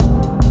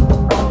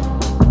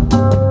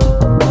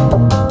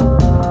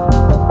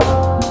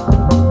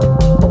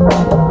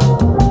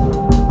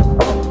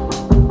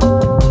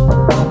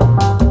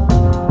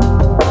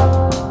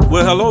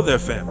there,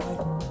 family.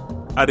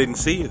 I didn't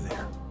see you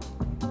there.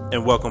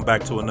 And welcome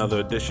back to another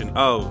edition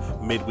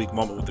of Midweek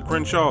Moment with the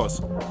Crenshaws.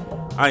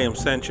 I am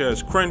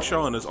Sanchez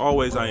Crenshaw, and as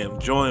always, I am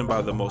joined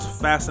by the most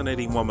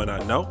fascinating woman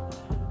I know,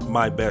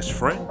 my best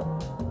friend,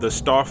 the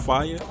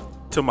Starfire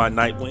to my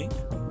Nightwing.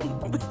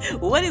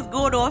 What is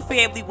going on,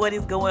 family? What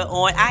is going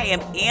on? I am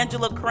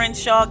Angela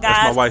Crenshaw, guys.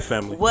 That's my wife,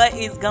 family. What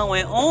is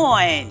going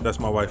on? That's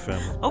my wife,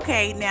 family.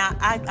 Okay, now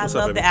I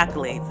love the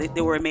accolades.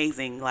 They were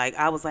amazing. Like,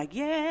 I was like,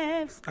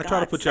 yes. I try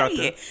to put you out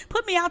there.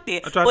 Put me out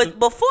there. But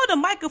before the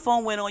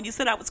microphone went on, you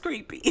said I was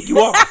creepy. You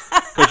are,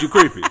 because you're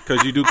creepy,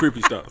 because you do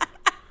creepy stuff.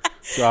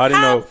 So I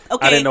didn't know.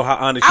 Okay. I didn't know how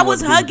honest you were. I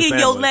was hugging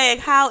your leg.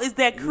 How is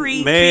that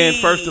creepy? Man,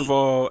 first of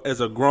all,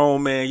 as a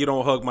grown man, you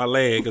don't hug my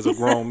leg as a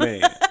grown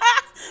man.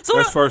 So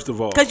that's first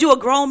of all. Because you're a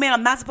grown man,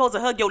 I'm not supposed to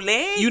hug your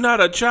leg? You're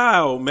not a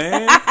child,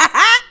 man.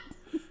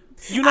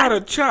 You're not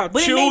a child.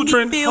 But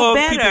children hug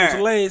better.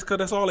 People's legs because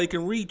that's all they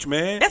can reach,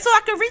 man. That's all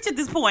I can reach at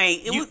this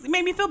point. It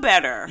made me feel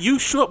better. You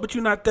short, but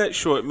you're not that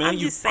short, man. I'm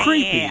just saying,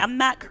 creepy. I'm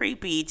not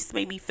creepy. It just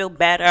made me feel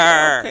better.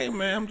 Okay,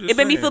 man. It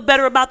made me feel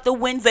better about the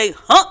Wednesday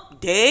hump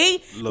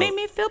day. Look, made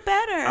me feel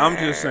better. I'm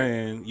just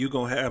saying, you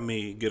going to have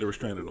me get a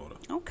restraining order.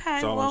 Okay.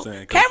 That's all I'm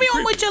saying. Carry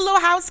on with your little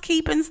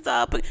housekeeping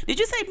stuff. Did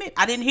you say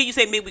I didn't hear you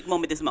say midweek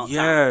moment this moment.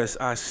 Yes,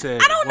 I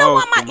said. I don't know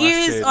why my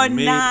ears are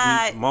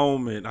not. Midweek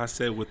moment. I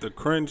said with the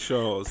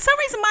Crenshaws. For some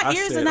reason, my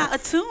ears are not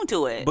attuned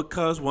to it.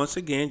 Because once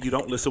again, you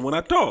don't listen when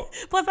I talk.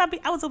 Plus, I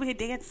was over here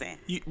dancing.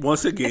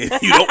 Once again,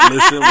 you don't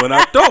listen when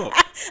I talk.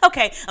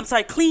 Okay, I'm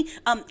sorry.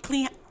 Not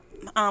clean.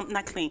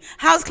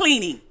 House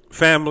cleaning.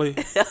 Family.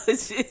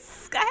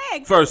 Go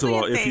ahead. First of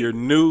all, if you're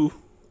new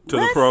to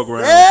the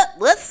program,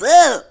 what's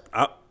up?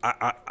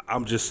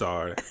 I'm just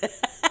sorry.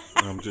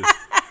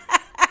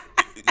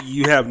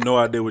 You have no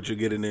idea what you're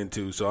getting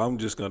into, so I'm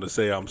just gonna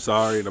say I'm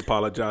sorry and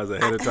apologize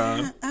ahead of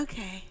time.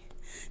 Okay.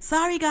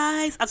 Sorry,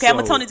 guys. Okay, I'm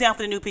gonna tone it down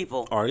for the new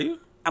people. Are you?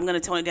 I'm gonna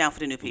tone it down for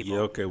the new people.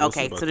 Yeah, okay.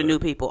 Okay, to the new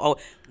people. Oh,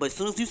 but as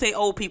soon as you say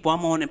old people,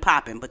 I'm on and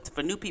popping. But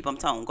for new people, I'm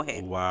toned. Go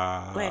ahead.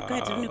 Wow. Go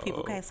ahead to the new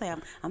people. Okay, say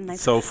I'm nice.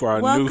 So for our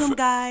welcome,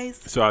 guys.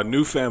 So our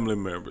new family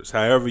members,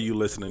 however you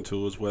listening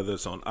to us, whether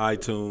it's on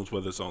iTunes,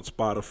 whether it's on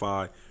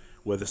Spotify,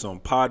 whether it's on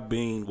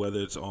Podbean, whether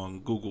it's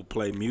on Google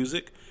Play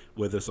Music,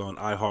 whether it's on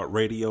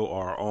iHeartRadio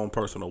or our own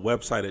personal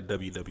website at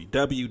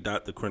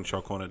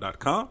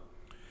www.thecrenshawcorner.com.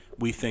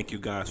 We thank you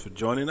guys for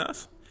joining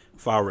us.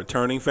 For our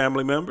returning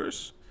family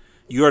members,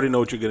 you already know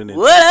what you're getting into.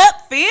 What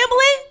up,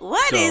 family?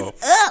 What is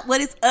up?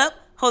 What is up?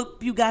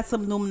 Hope you got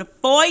some aluminum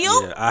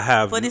foil. Yeah, I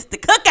have. For this the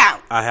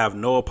cookout. I have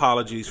no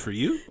apologies for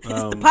you. It's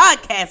the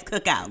podcast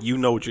cookout. You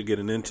know what you're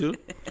getting into.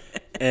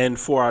 And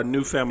for our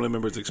new family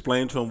members,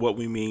 explain to them what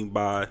we mean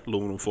by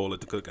aluminum foil at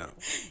the cookout.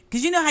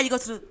 Because you know how you go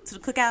to the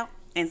cookout?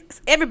 And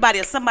everybody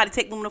or somebody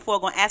take aluminum foil,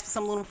 going to ask for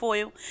some aluminum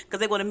foil because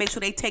they're going to make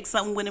sure they take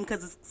something with them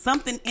because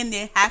something in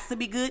there has to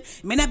be good.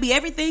 It may not be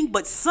everything,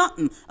 but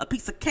something. A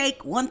piece of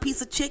cake, one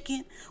piece of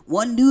chicken,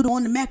 one noodle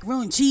on the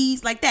macaroni and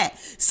cheese, like that.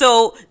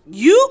 So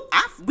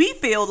we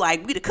feel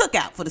like we the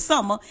cookout for the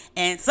summer,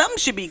 and something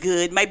should be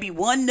good. Might be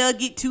one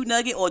nugget, two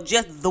nugget, or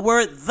just the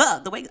word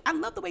the way. I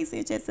love the way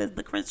Sanchez says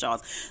the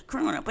Crenshaws.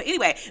 But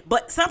anyway,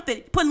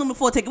 something, put aluminum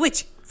foil, take it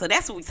with you. So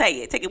that's what we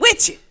say. Take it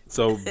with you.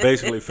 So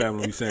basically,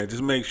 family, we saying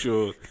just make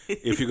sure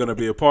if you're going to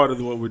be a part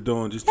of what we're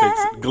doing, just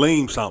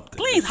glean something.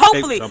 Please,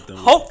 hopefully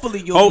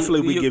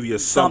we give you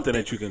something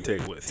that you can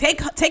take with.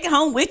 Take it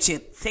home with you.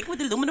 Take it with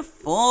the aluminum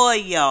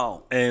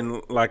foil.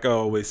 And like I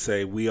always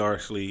say, we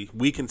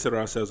consider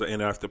ourselves an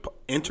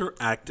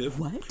interactive.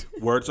 What?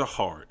 Words are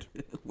hard.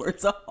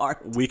 Words are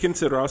hard. We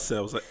consider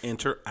ourselves an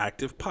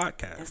interactive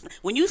podcast.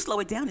 When you slow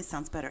it down, it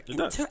sounds better.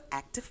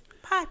 Interactive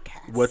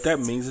podcast. What that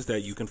means is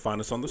that you can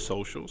find us on the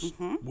socials.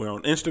 Mm-hmm. We're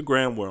on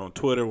Instagram, we're on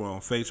Twitter, we're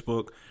on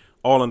Facebook,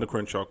 all in the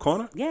Crenshaw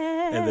Corner.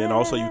 Yeah. And then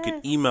also you can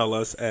email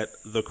us at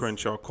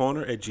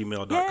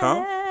thecrenshawcorner@gmail.com.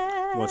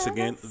 Yes. Once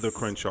again,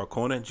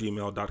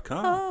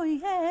 thecrenshawcorner@gmail.com. Oh,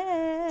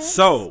 yeah.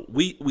 So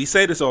we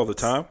say this all the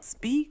time.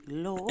 Speak,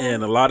 Lord.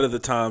 And a lot of the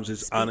times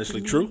it's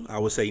honestly true. I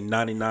would say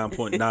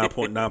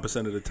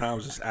 99.9% of the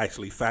times it's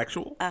actually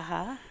factual.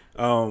 Uh-huh.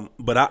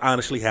 But I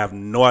honestly have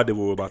no idea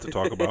what we're about to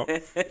talk about.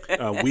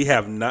 We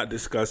haven't even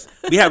discussed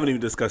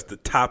the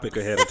topic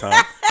ahead of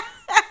time.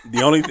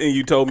 The only thing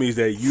you told me is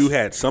that you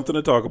had something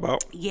to talk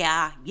about.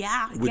 Yeah.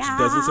 Which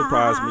doesn't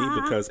surprise me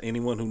because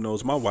anyone who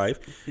knows my wife,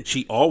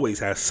 she always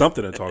has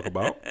something to talk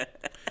about.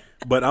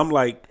 But I'm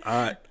like,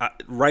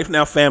 right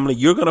now, family,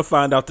 you're going to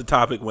find out the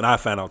topic when I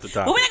find out the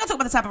topic. But we're not going to talk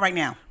about the topic right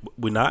now.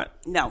 We're not?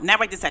 No, not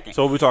right this second.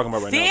 So what are we talking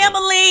about right now?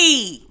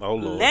 Family. Oh,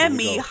 Lord. Let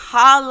me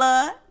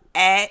holler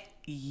at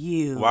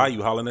you. Why are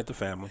you hollering at the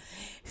family?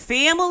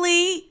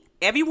 Family,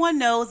 everyone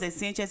knows that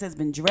Sanchez has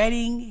been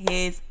dreading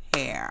his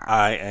hair.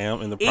 I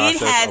am in the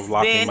process of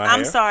locking my hair.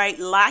 I'm sorry,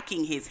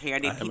 locking his hair.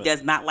 He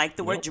does not like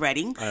the word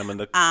dreading.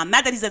 Not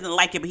that he doesn't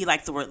like it, but he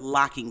likes the word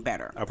locking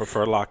better. I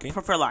prefer locking.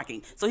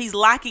 So he's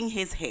locking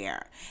his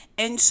hair.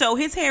 And so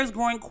his hair is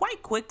growing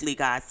quite quickly,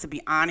 guys, to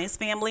be honest,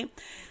 family.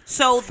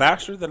 So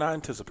faster than I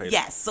anticipated.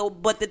 Yes.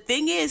 But the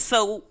thing is,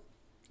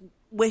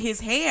 with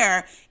his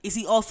hair is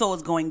he also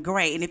is going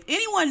gray. And if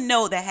anyone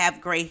know that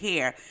have gray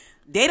hair,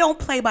 they don't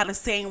play by the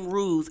same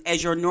rules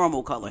as your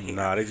normal color hair.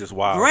 Nah, they just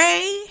wild.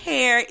 Gray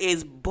hair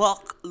is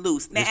buck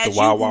loose. Now, It's as the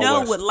wild, you wild know,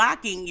 west. with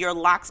locking, your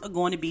locks are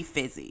going to be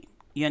fizzy.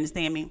 You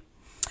understand me?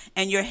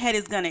 And your head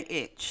is going to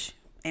itch.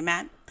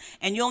 Amen?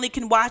 And you only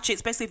can watch it,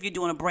 especially if you're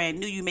doing a brand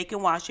new, you make it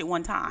wash it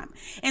one time.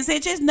 And so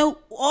just know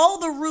all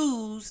the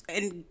rules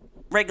and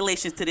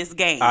regulations to this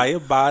game. I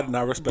abide and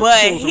I respect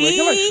but the rules and he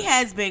regulations.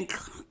 has been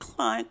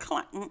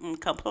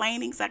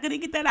complaining, so I couldn't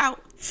get that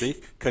out. See?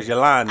 Because you're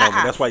lying on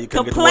me. That's why you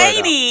couldn't Complaining.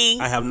 get the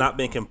word out. I have not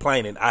been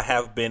complaining. I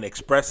have been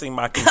expressing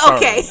my concerns.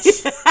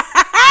 Okay.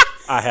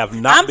 I have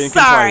not been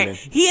sorry.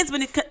 complaining. He has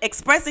been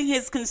expressing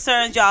his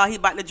concerns, y'all. He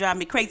about to drive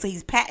me crazy. So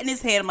he's patting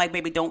his head. I'm like,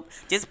 baby, don't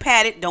just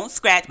pat it. Don't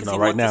scratch. No,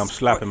 right now I'm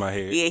slapping my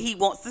head. Yeah, he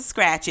wants to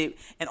scratch it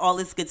and all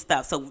this good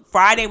stuff. So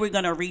Friday we're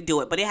gonna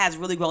redo it, but it has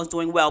really grown. It's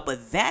doing well.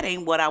 But that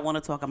ain't what I want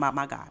to talk about.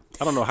 My God.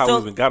 I don't know how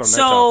we even got on that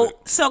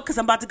topic. So because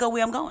I'm about to go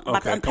where I'm going. I'm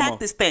about to unpack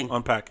this thing.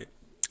 Unpack it.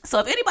 So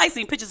if anybody's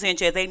seen pictures of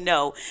Sanchez, they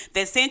know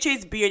that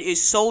Sanchez's beard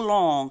is so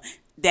long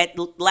that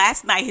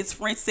last night his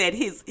friend said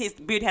his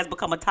beard has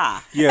become a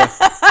tie. Yeah,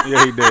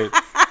 he did.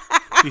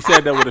 He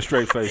said that with a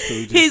straight face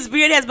too. His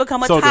beard has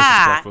become a so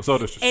tie. So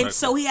disrespectful. And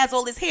so he has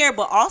all this hair,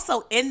 but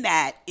also in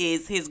that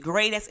is his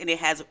greatest, and it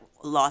has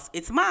lost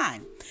its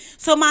mind.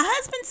 So my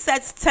husband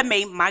says to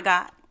me, my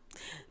God,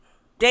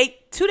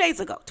 2 days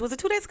ago. Was it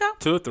 2 days ago?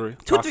 2 or 3.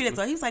 2 or 3 days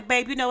ago. He was like,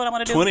 babe, you know what I'm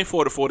going to do?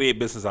 24 to 48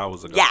 business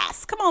hours ago.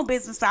 Yes. Come on,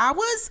 business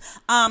hours.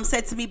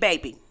 Said to me,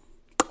 baby,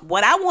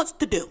 what I want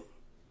to do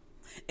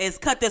is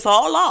cut this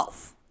all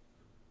off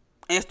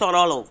and start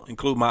all over.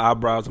 Include my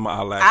eyebrows and my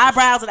eyelashes.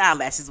 Eyebrows and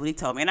eyelashes, what he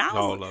told me. And I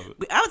All of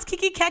it. was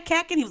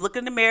kiki-cat-cacking. He was looking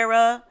in the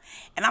mirror.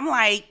 And I'm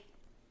like,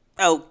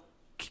 oh,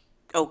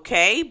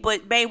 okay.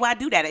 But, babe, why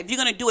do that? If you're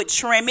going to do it,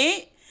 trim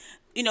it.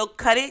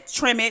 Cut it,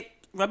 trim it,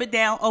 rub it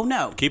down. Oh,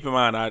 no. Keep in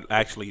mind, I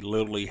actually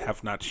literally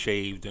have not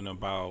shaved in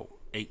about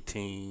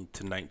 18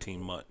 to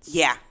 19 months.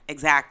 Yeah,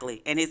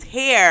 exactly. And his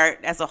hair,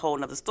 that's a whole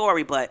nother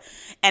story.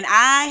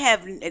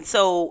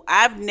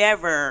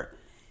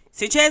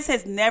 Sanchez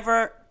has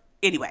never,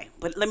 anyway,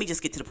 but let me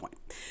just get to the point.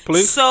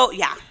 Please? So, I'm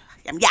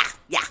going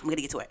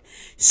to get to it.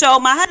 So,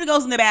 my husband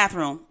goes in the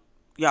bathroom,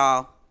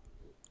 y'all.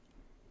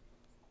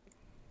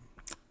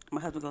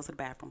 My husband goes to the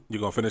bathroom. You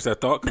gonna finish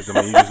that thought? Because you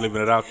just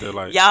leaving it out there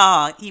like.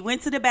 Y'all, he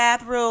went to the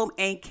bathroom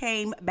and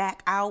came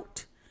back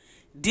out.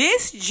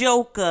 This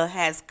joker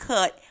has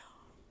cut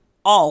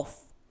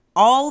off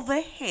all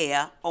the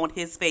hair on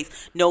his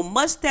face. No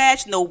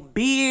mustache, no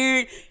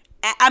beard.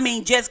 I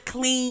mean, just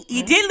clean.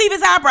 He did leave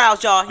his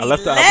eyebrows, y'all. I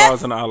left the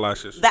eyebrows and the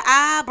eyelashes. The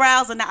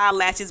eyebrows and the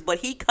eyelashes, but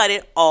he cut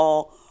it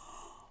all.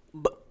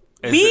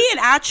 Me and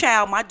our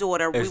child, my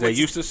daughter. As they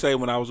used to say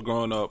when I was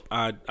growing up,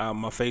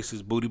 my face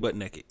is booty butt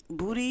naked.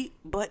 Booty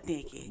butt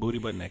naked. Booty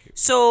butt naked.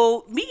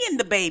 So me and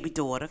the baby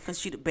daughter, because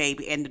she the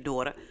baby and the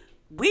daughter,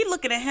 we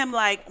looking at him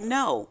like,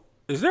 no.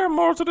 Is there a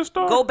moral to the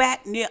story? Go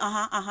back near,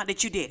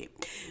 that you did it.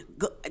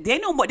 They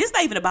know more. This is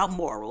not even about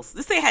morals.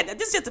 This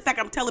is just the fact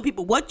I'm telling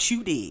people what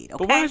you did. Okay?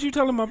 But why is you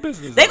telling my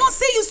business? They gonna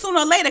see you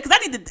sooner or later because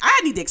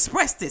I need to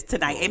express this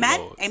tonight. Oh, Amen.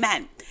 Lord.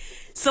 Amen.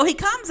 So he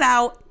comes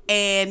out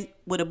and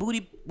with a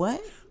booty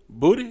what?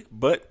 Booty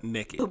butt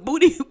naked. A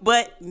booty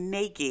butt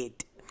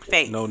naked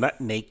face. No, not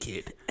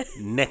naked.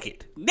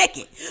 Naked.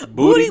 Naked.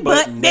 Booty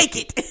butt butt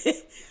naked.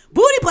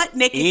 Booty butt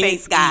naked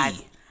face,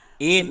 guys.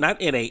 Not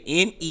N-A,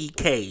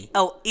 N-E-K.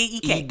 Oh,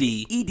 E-E-K.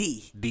 E-D.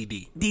 E-D.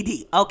 D-D.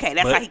 D-D. Okay,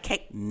 that's how he came.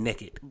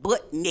 Naked.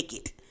 Butt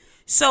naked.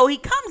 So he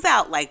comes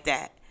out like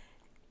that.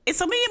 And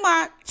so me and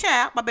my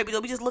child, my baby,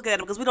 we just look at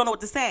him because we don't know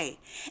what to say.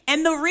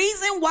 And the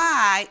reason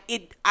why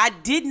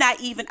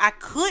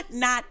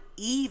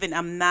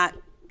I'm not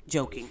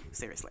joking,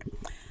 seriously.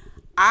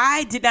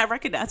 I did not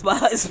recognize my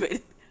husband.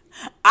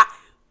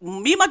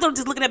 Me and my daughter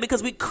just looking at him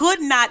because we could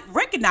not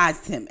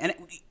recognize him. And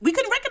we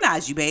couldn't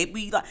recognize you, babe.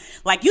 We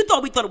like you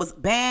thought we thought it was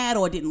bad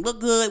or it didn't look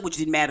good, which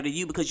didn't matter to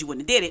you because you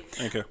wouldn't have did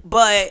it. Okay.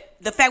 But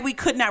the fact we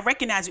could not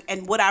recognize you.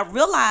 And what I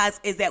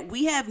realized is that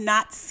we have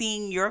not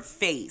seen your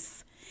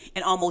face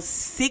in almost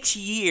 6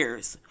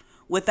 years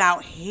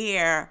without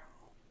hair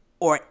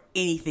or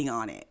anything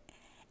on it.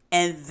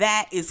 And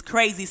that is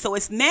crazy. So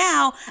it's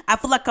now, I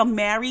feel like I'm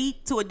married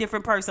to a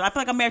different person. I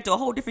feel like I'm married to a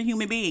whole different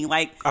human being.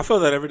 Like I feel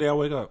that every day I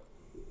wake up.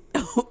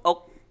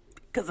 oh,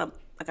 because I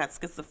got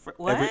schizophrenia.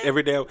 What?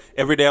 Every day I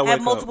wake up.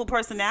 Have multiple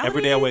personalities?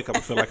 Every day I wake up, I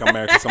feel like I'm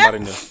married to somebody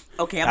new.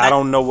 Okay, I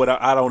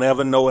don't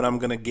ever know what I'm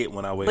gonna get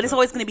when I wake up. But it's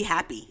always gonna be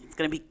happy. It's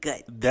gonna be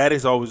good.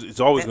 It's always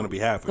gonna be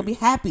happy. It's gonna be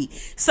happy.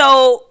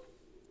 So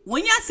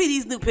when y'all see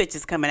these new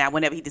pictures coming out,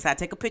 whenever he decides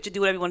to take a picture, do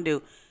whatever you want to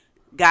do,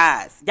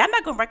 guys, y'all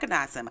not gonna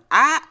recognize him.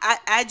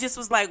 I just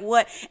was like,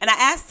 what? And I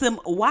asked him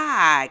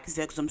why,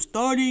 because I'm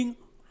starting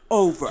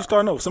over. Just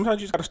starting over.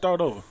 Sometimes you just gotta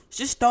start over.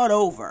 Just start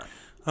over.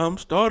 I'm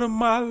starting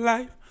my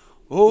life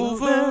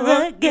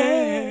over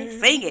again.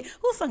 Sing it.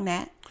 Who sung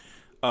that?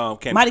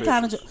 Mighty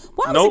Cloud of Joy.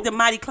 Why was it the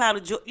Mighty Cloud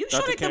of Joy? You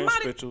sure it's the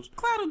Mighty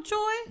Cloud of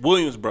Joy?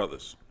 Williams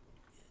Brothers.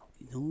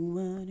 The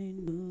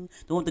one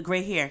with the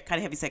gray hair, kind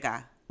of heavy set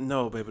guy.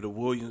 No, baby, the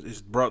Williams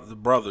is the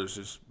brothers.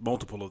 There's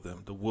multiple of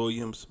them. The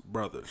Williams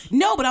brothers.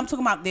 No, but I'm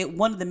talking about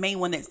one of the main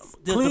one that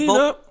does Clean the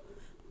vocal. up.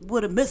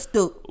 Would have messed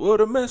up. Would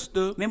have messed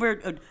up. Remember,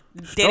 Daddy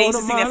used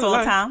to sing that song all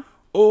the time.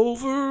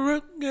 Over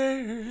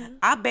again.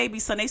 Our baby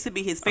son, they used to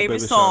be his favorite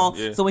baby song.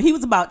 son, yeah. So when he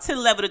was about 10,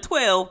 11, or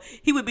 12,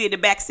 he would be in the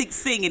back seat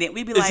singing it.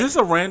 We'd be like, Is this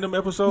a random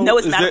episode? No,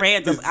 it's not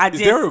random.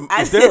 Is there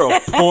a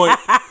point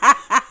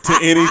to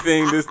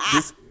anything?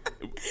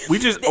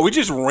 Are we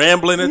just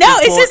rambling at this point?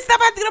 No, it's just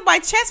stuff I think on my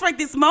chest right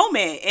this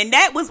moment. And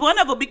that was one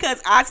of them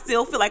because I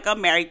still feel like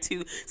I'm married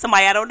to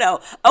somebody I don't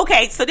know.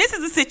 Okay, so this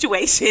is a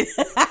situation.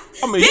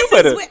 I mean,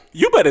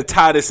 you better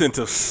tie this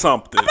into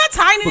something. I'm not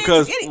tying it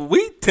because into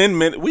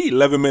anything. we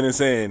 11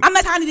 minutes in. I'm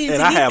not tying it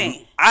into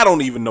anything. I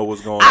don't even know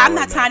what's going on. I'm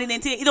not tying it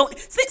into it.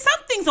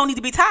 Some things don't need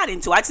to be tied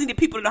into. I just need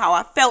people to know how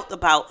I felt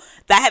about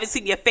that. I haven't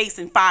seen your face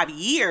in 5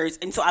 years,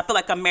 and so I feel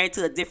like I'm married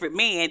to a different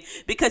man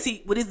because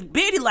with his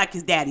beard he like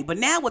his daddy, but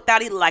now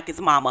without he like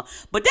his mama.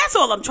 But that's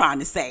all I'm trying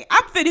to say.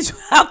 I'm finished.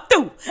 I'm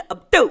through.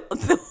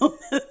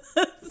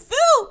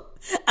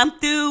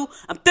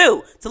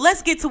 So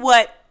let's get to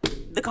what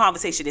the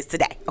conversation is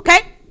today. Okay.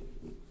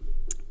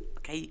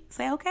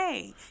 Say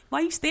okay.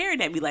 Why are you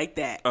staring at me like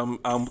that?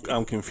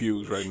 I'm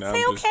confused right now.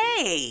 Say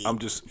okay.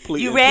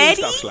 Please. You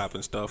ready? Please stop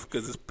slapping stuff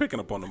because it's picking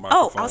up on the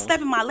microphone. Oh, I was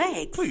slapping my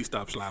legs. Please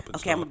stop slapping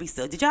stuff. Okay, I'm gonna be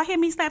still. Did y'all hear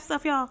me slap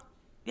stuff, y'all?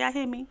 Y'all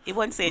hear me? It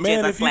wasn't saying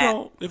man.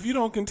 If you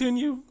don't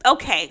continue.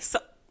 Okay, so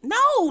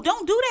no,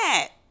 don't do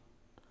that.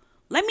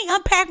 Let me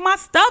unpack my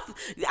stuff.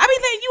 I be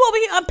letting you over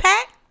here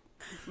unpack.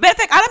 Matter of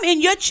fact, I'm in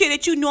your chair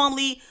that you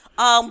normally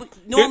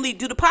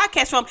do the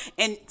podcast from,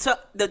 and so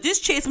this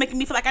chair is making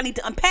me feel like I need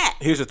to unpack.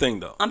 Here's the thing,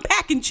 though.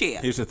 Unpacking chair.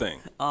 Here's the thing.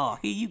 Oh,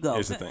 here you go.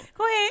 Here's the thing.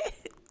 Go ahead.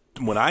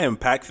 When I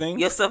unpack things,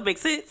 Your stuff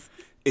makes sense.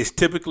 It's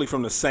typically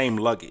from the same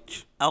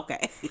luggage.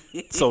 Okay.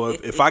 So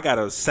if I got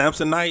a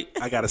Samsonite,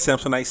 I got a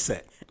Samsonite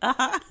set.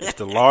 It's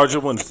the larger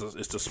one.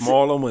 It's the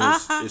smaller one.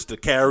 It's the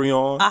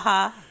carry-on.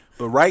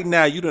 But right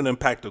now, you done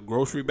unpacked a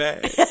grocery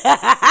bag.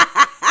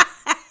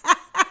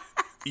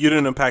 You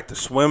didn't unpack the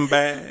swim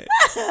bag.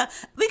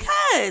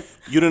 Because.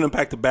 You didn't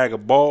unpack the bag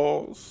of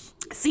balls.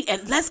 See,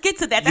 and let's get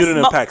to that. You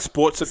didn't unpack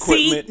sports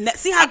equipment.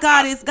 See how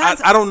God is.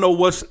 I don't know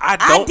what's. I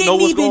don't know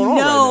what's going on. I didn't even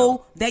know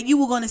right that you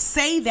were going to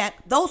say that.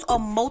 Those are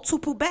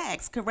multiple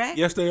bags, correct?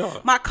 Yes, they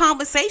are. My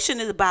conversation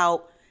is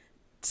about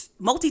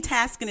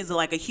multitasking is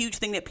like a huge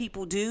thing that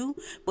people do,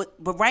 but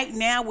right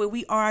now where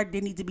we are,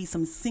 there needs to be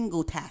some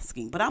single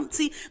tasking. But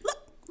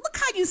look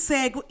how you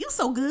said, you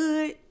so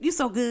good. You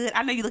so good.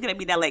 I know you're looking at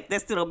me now like that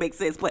still don't make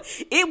sense, but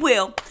it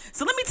will.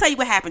 So let me tell you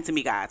what happened to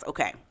me, guys.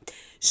 Okay.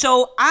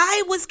 So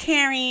I was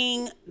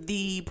carrying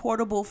the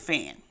portable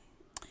fan.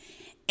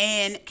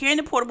 And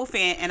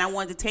I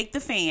wanted to take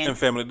the fan. And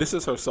family, this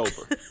is her sober.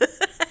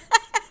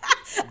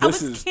 I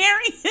was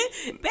carrying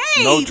it.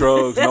 Babe. No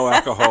drugs, no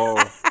alcohol.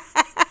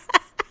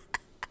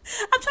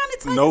 I'm trying to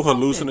tell you no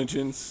something.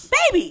 hallucinogens.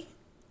 Baby.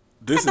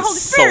 This is the Holy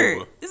Spirit.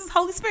 sober. This is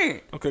Holy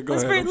Spirit. Okay, go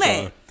Holy ahead. Spirit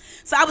led.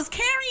 So I was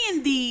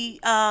carrying the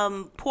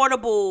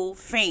portable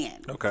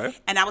fan. Okay.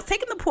 And I was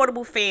taking the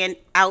portable fan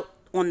out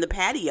on the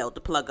patio to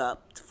plug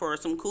up for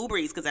some cool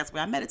breeze because that's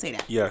where I meditate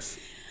at. Yes.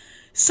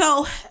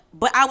 So,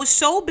 but I was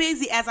so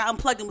busy as I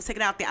unplugged and was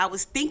taking it out there. I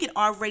was thinking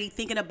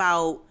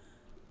about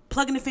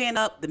plugging the fan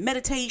up, the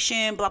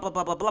meditation, blah, blah,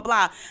 blah, blah, blah,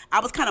 blah. I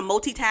was kind of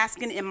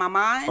multitasking in my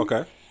mind.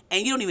 Okay.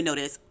 And you don't even know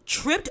this.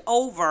 Tripped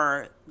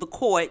over the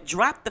cord,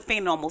 dropped the fan,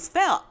 and almost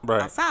fell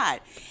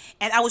outside.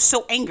 And I was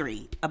so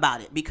angry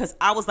about it because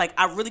I was like,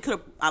 I really could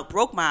have. I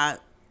broke my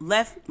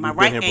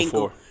right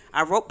ankle.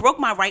 Broke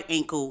my right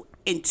ankle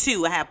in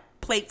two. I have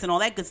plates and all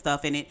that good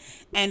stuff in it,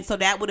 and so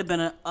that would have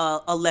been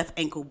a left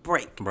ankle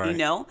break. Right. You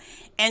know,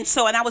 and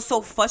I was so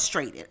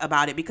frustrated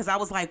about it because I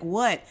was like,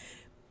 what?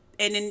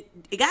 And then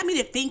it got me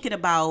to thinking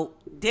about.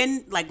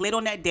 Then, like later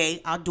on that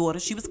day, our daughter,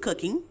 she was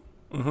cooking.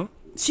 Mm-hmm.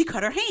 She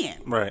cut her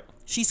hand. Right.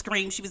 She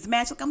screamed. She was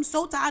mad. She's like, I'm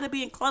so tired of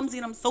being clumsy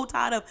and I'm so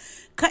tired of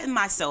cutting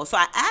myself. So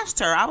I asked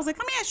her, I was like,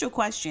 let me ask you a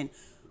question.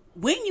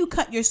 When you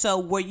cut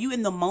yourself, were you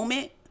in the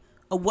moment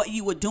of what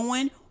you were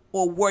doing,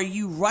 or were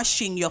you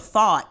rushing your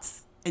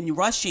thoughts and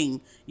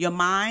rushing your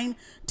mind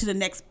to the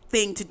next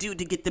thing to do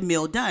to get the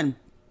meal done?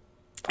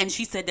 And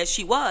she said that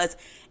she was.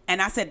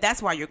 And I said,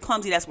 that's why you're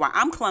clumsy. That's why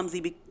I'm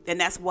clumsy. And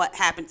that's what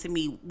happened to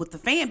me with the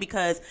fan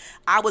because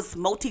I was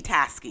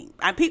multitasking.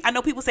 I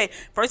know people say,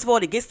 first of all,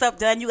 to get stuff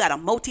done, you got to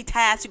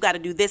multitask. You got to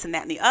do this and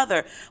that and the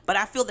other. But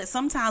I feel that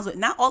sometimes,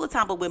 not all the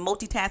time, but with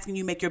multitasking,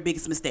 you make your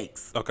biggest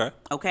mistakes.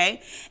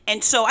 Okay.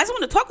 And so I just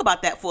want to talk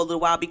about that for a little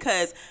while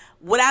because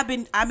what I've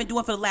been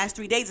doing for the last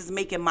 3 days is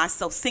making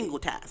myself single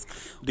task.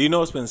 Do you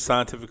know it's been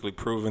scientifically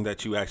proven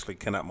that you actually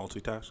cannot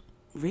multitask?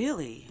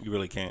 Really? You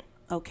really can't.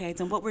 Okay.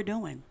 Then what we're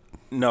doing?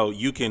 No,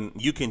 you can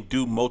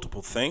do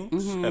multiple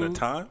things at a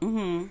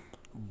time,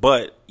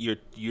 but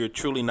you're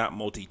truly not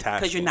multitasking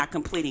because you're not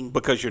completing.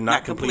 Because you're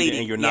not completing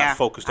and you're not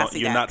focused on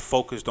not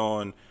focused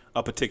on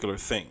a particular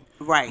thing,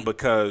 right?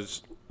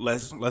 Because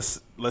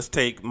let's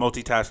take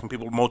multitasking.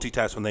 People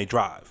multitask when they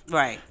drive.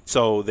 Right.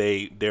 So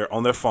they're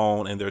on their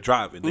phone and they're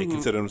driving. They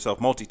consider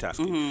themselves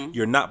multitasking.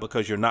 You're not,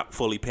 because you're not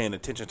fully paying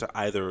attention to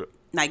either.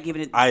 Not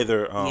giving it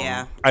either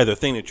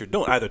thing that you're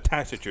doing, either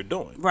task that you're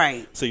doing.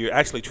 Right. So you're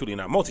actually truly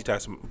not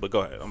multitasking. But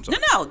go ahead. I'm sorry.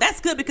 No, that's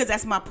good, because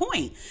that's my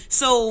point.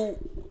 So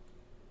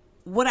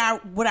what I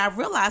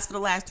realized for the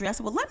last 3, I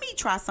said, well, let me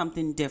try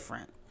something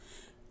different.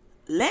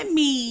 Let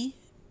me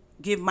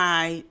give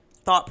my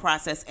thought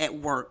process at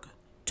work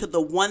to the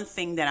one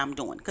thing that I'm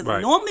doing. Because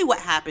normally what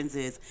happens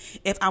is,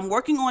 if I'm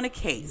working on a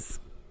case,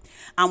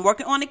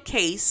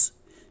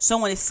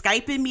 someone is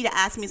Skyping me to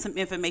ask me some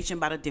information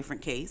about a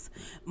different case.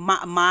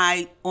 On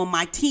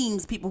my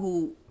teams, people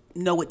who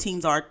know what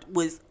teams are,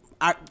 was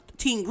our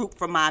team group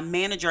for my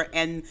manager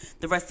and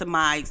the rest of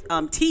my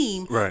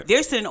team. Right.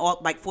 They're sending all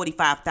like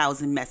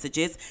 45,000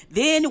 messages.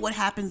 Then what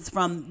happens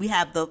from, we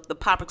have the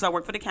popper, because I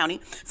work for the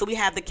county, so we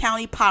have the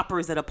county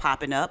poppers that are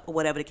popping up, or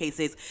whatever the case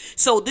is.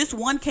 So this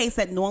one case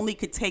that normally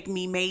could take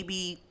me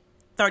maybe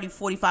 30,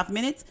 45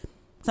 minutes,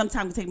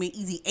 sometimes it take me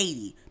easy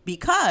 80,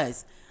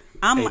 because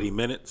I'm 80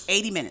 minutes,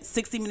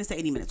 60 minutes to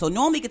 80 minutes. So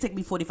normally it could take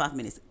me 45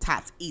 minutes,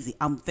 tops, easy,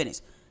 I'm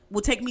finished.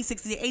 Will take me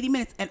 60 to 80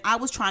 minutes, and I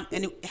was trying,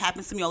 and it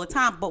happens to me all the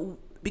time, but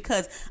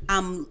because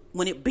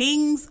when it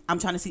bings, I'm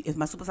trying to see if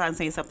my supervisor is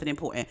saying something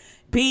important.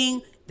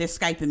 Bing, they're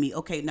Skyping me.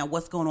 Okay, now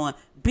what's going on?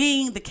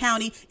 Bing, the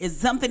county, is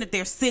something that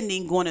they're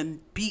sending going to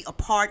be a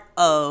part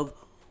of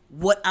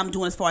what I'm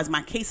doing as far as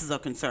my cases are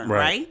concerned,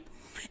 right?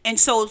 And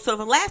so for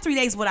the last 3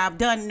 days, what I've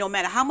done, no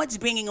matter how much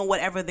binging or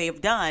whatever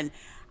they've done,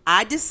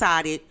 I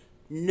decided,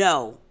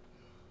 no,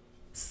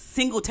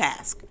 single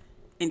task.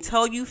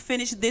 Until you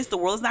finish this, the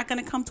world's not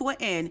going to come to an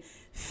end.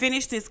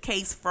 Finish this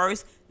case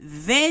first,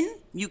 then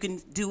you can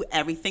do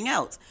everything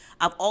else.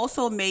 I've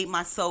also made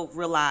myself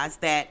realize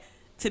that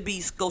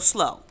go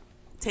slow.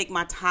 Take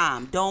my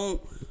time.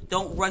 Don't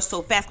rush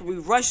so fast. We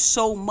rush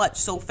so much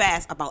so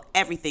fast about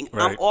everything.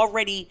 Right.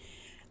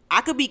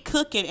 I could be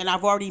cooking and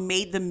I've already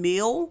made the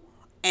meal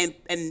and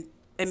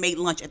made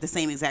lunch at the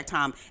same exact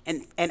time.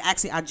 And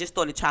actually, I just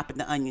started chopping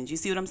the onions. You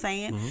see what I'm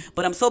saying? Mm-hmm.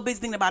 But I'm so busy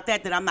thinking about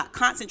that I'm not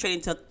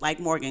concentrating to, like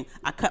Morgan,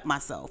 I cut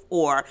myself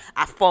or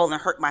I fall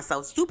and hurt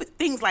myself. Stupid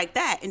things like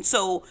that. And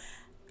so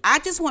I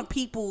just want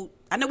people,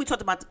 I know we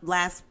talked about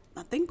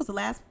I think it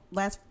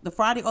was the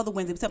Friday or the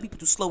Wednesday, we tell people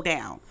to slow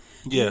down.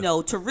 Yeah.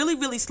 To really,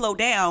 really slow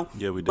down.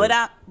 Yeah, we do.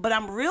 But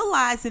I'm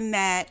realizing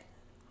that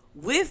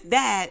with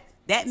that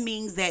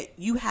means that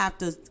you have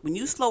to, when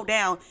you slow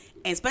down,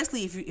 and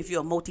especially if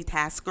you're a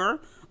multitasker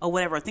or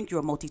whatever, I think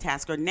you're a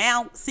multitasker.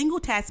 Now, single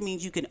task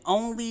means you can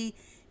only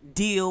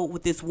deal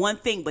with this one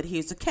thing, but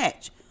here's the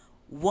catch.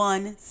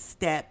 One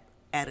step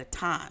at a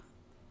time.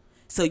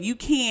 So you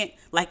can't,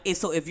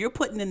 if you're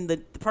putting in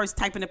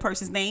typing the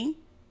person's name,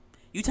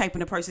 you type in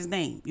the person's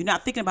name. You're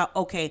not thinking about,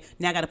 okay,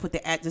 now I got to put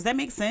the ad. Does that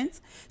make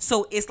sense?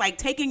 So it's like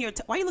taking your,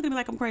 why are you looking at me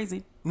like I'm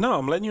crazy? No,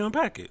 I'm letting you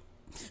unpack it.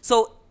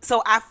 So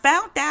I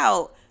found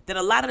out that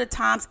a lot of the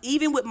times,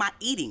 even with my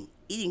eating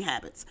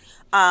habits,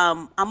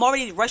 I'm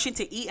already rushing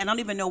to eat, and I don't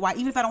even know why,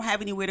 even if I don't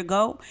have anywhere to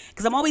go,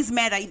 because I'm always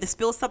mad I either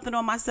spill something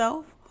on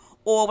myself,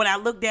 or when I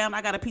look down,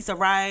 I got a piece of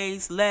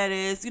rice,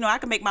 lettuce, I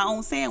can make my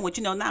own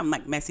sandwich, not I'm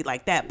like messy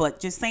like that,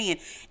 but just saying,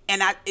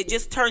 and it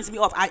just turns me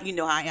off. How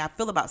I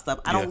feel about stuff.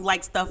 I don't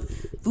like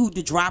food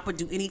to drop or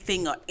do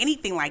anything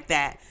like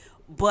that.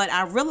 But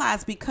I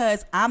realized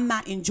because I'm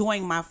not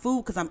enjoying my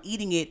food because I'm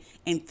eating it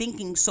and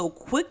thinking so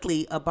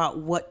quickly about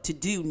what to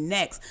do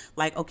next.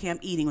 Like, okay, I'm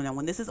eating now.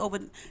 When this is over,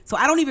 so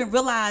I don't even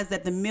realize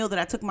that the meal that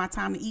I took my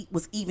time to eat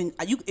was even.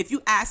 If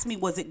you ask me,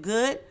 was it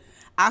good?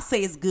 I'll say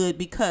it's good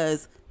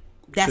because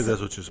that's what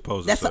you're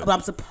supposed to say. That's what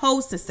I'm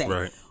supposed to say.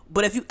 Right.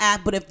 But if you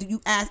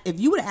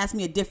would have asked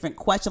me a different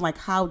question, like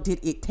how did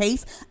it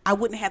taste, I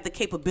wouldn't have the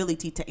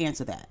capability to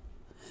answer that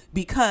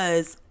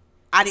because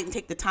I didn't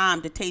take the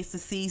time to taste the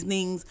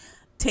seasonings.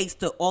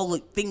 Taste all the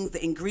things,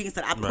 the ingredients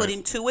that I put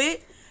into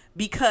it,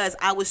 because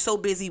I was so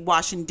busy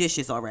washing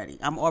dishes already.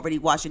 I'm already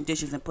washing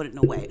dishes and putting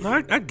it away.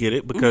 No, I get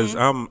it because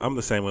I'm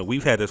the same way.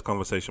 We've had this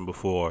conversation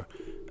before.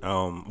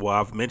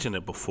 I've mentioned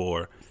it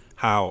before.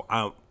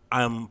 How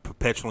I'm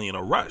perpetually in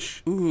a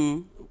rush.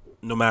 Mm-hmm.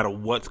 No matter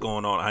what's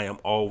going on, I am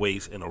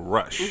always in a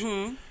rush.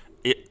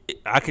 Mm-hmm.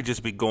 I could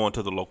just be going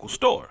to the local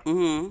store.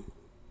 Mm-hmm.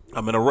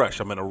 I'm in a rush.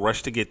 I'm in a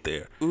rush to get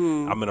there.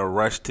 Mm-hmm. I'm in a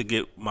rush to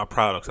get my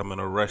products. I'm in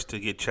a rush to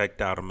get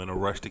checked out. I'm in a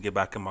rush to get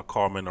back in my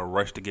car. I'm in a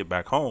rush to get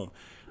back home.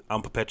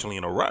 I'm perpetually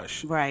in a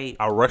rush. Right.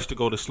 I rush to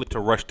go to sleep,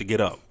 to rush to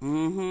get up.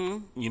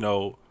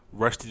 Mm-hmm.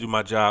 Rush to do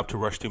my job, to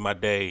rush through my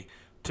day.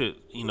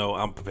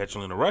 I'm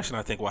perpetually in a rush. And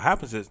I think what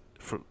happens is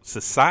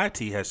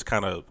society has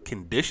kind of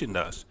conditioned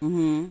us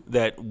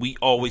that we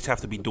always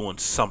have to be doing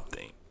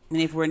something. And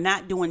if we're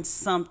not doing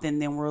something,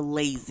 then we're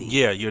lazy.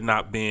 Yeah, you're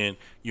not being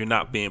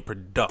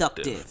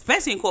productive.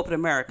 Especially in corporate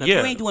America. Yeah.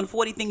 If you ain't doing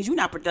 40 things, you're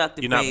not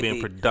productive. You're not being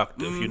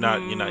productive.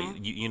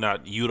 Mm-hmm. You're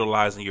not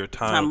utilizing your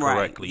time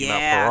correctly. You're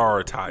not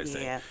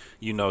prioritizing. Yeah.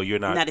 You're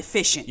not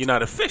efficient. You're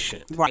not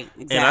efficient. Right,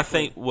 exactly. And I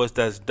think what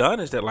that's done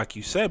is that, like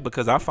you said,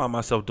 because I find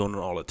myself doing it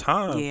all the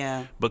time.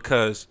 Yeah.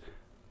 Because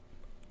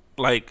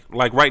like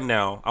right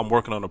now, I'm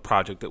working on a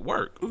project at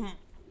work.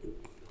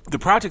 The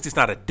project is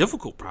not a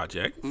difficult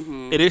project.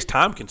 It is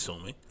time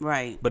consuming,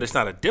 Right. but it's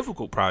not a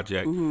difficult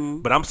project.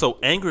 But I'm so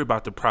angry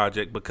about the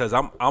project because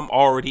I'm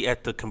already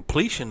at the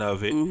completion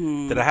of it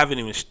that I haven't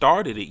even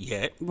started it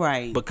yet.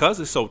 Right.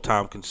 Because it's so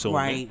time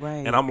consuming.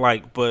 Right. And I'm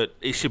like, but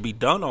it should be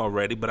done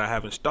already, but I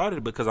haven't started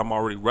it because I'm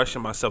already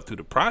rushing myself through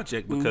the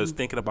project because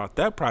thinking about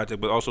that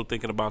project, but also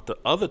thinking about the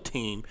other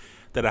team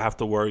that I have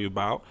to worry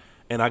about.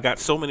 And I got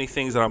so many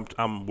things that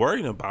I'm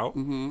worrying about.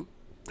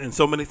 And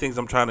so many things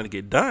I'm trying to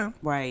get done.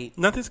 Right.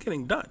 Nothing's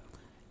getting done.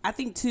 I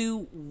think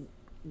too,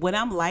 when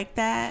I'm like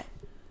that,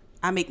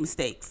 I make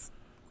mistakes.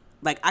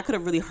 Like I could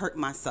have really hurt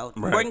myself.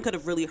 Right. Morgan could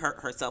have really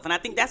hurt herself, and I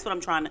think that's what I'm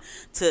trying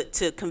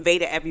to convey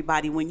to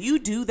everybody. When you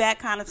do that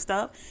kind of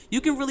stuff, you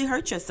can really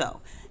hurt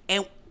yourself.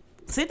 And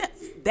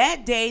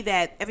that day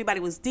that everybody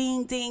was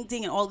ding, ding,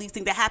 ding, and all these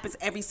things that happens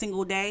every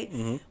single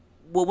day.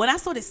 Well, when I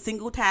started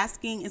single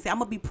tasking and say I'm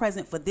gonna be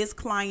present for this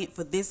client,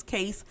 for this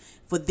case,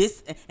 for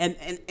this,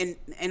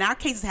 and our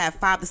cases have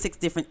 5 to 6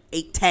 different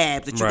 8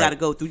 tabs that you got to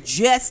go through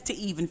just to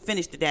even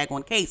finish the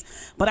daggone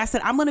case. But I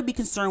said I'm gonna be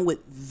concerned with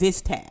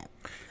this tab,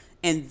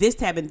 and this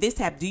tab, and this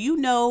tab. Do you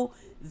know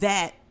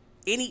that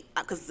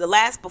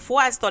because before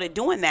I started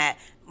doing that,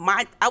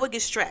 I would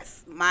get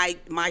stressed. My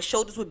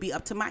shoulders would be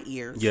up to my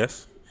ears.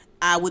 Yes.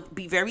 I would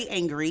be very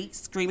angry,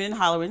 screaming and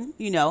hollering,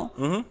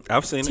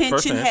 I've seen it tension,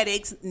 firsthand.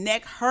 headaches,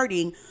 neck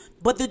hurting,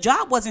 but the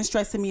job wasn't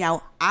stressing me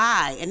out.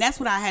 And that's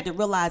what I had to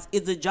realize,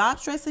 is the job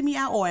stressing me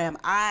out or am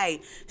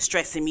I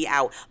stressing me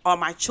out? Are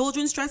my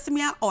children stressing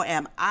me out or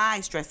am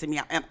I stressing me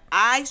out? Am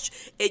I,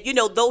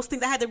 those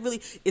things I had to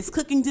really, is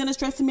cooking dinner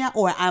stressing me out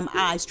or am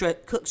I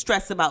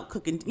stressed about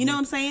cooking? You know what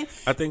I'm saying?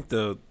 I think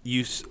the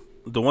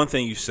one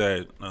thing you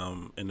said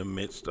in the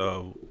midst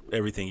of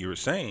everything you were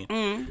saying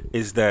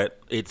is that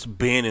it's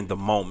being in the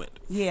moment.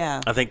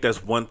 Yeah. I think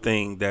that's one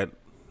thing that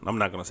I'm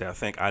not going to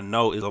say I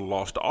know is a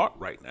lost art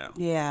right now.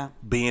 Yeah.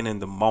 Being in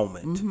the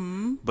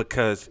moment.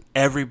 Because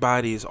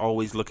everybody is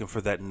always looking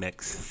for that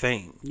next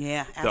thing.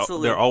 Yeah,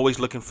 absolutely. They're always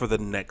looking for the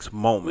next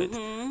moment.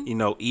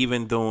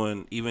 Even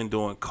during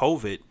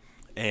COVID,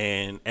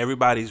 and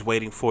everybody's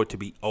waiting for it to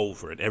be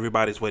over, and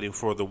everybody's waiting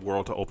for the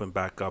world to open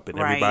back up, and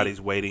everybody's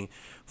waiting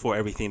for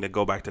everything to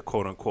go back to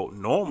quote unquote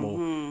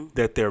normal,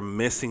 that they're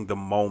missing the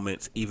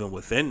moments even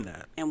within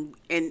that.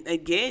 And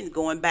again,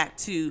 going back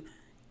to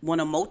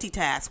want to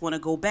multitask, want to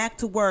go back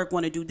to work,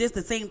 want to do this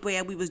the same way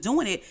we was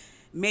doing it,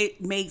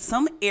 made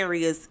some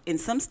areas in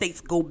some states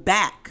go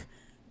back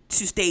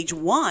to stage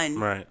 1.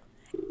 Right.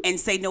 And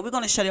say, no, we're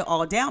going to shut it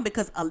all down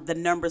because the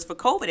numbers for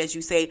COVID, as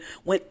you say,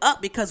 went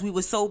up because we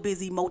were so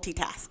busy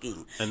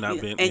multitasking. And not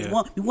being,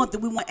 we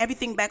want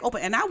everything back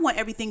open. And I want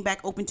everything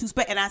back open too.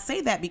 And I say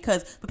that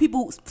because for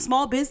people,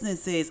 small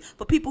businesses,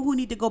 for people who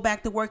need to go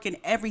back to work and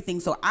everything.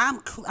 So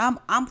I'm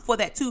for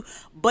that too.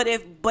 But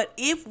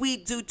if we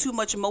do too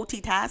much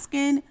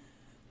multitasking,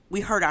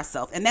 we hurt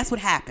ourselves. And that's what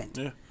happened.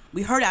 Yeah.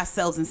 We hurt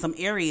ourselves in some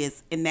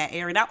areas in that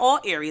area. Not all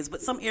areas,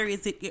 but some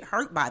areas that get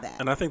hurt by that.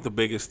 And I think the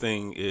biggest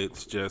thing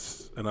is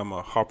just, and I'm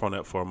going to harp on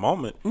that for a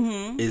moment,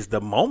 is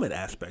the moment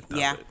aspect of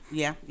it.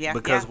 Yeah.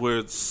 Because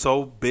we're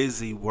so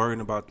busy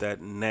worrying about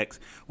that next.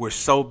 We're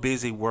so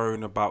busy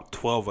worrying about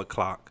 12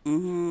 o'clock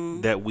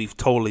that we've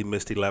totally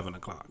missed 11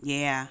 o'clock.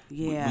 Yeah.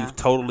 We've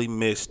totally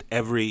missed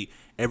every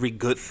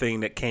good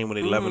thing that came at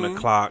 11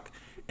 o'clock.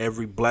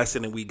 Every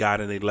blessing that we got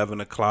at 11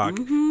 o'clock,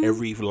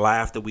 every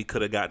laugh that we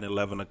could have gotten at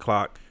 11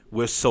 o'clock.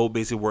 We're so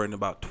busy worrying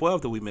about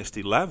 12 that we missed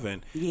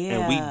 11. Yeah.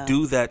 And we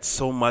do that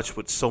so much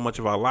with so much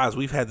of our lives.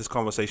 We've had this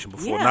conversation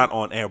before, not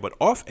on air, but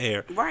off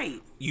air. Right.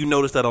 You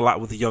notice that a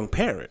lot with the young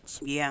parents.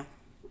 Yeah.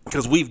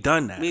 Because we've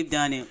done that. We've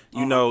done it.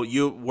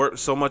 You're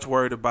so much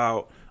worried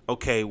about,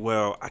 okay,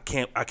 well, I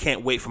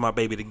can't wait for my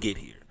baby to get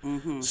here.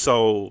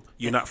 So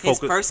you're not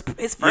focused.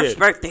 His first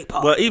birthday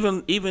party.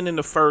 Well, even in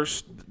the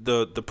first,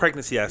 the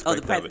pregnancy aspect of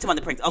it.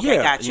 The pregnancy. Okay,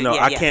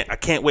 gotcha. I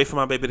can't wait for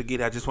my baby to get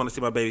here. I just want to see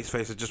my baby's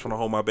face. I just want to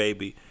hold my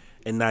baby.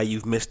 And now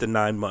you've missed the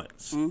 9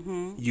 months.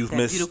 You've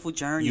missed beautiful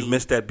journey. You've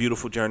missed that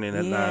beautiful journey in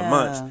that 9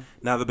 months.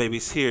 Now the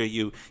baby's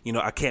here.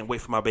 I can't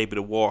wait for my baby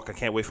to walk. I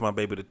can't wait for my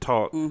baby to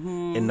talk.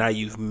 And now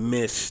you've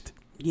missed.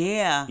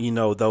 Yeah.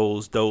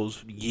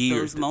 Those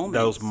years,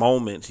 those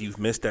moments. You've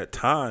missed that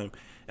time.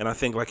 And I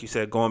think, like you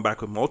said, going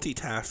back with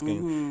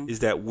multitasking is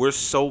that we're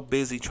so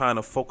busy trying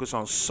to focus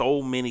on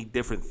so many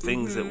different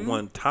things at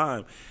one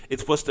time.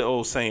 It's what's the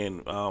old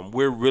saying?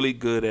 We're really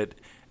good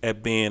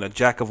at being a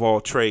jack of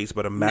all trades,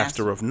 but a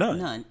master of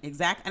none.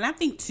 Exactly. And I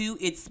think, too,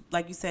 it's,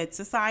 like you said,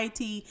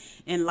 society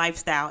and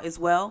lifestyle as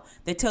well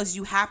that tells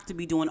you have to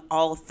be doing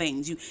all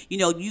things.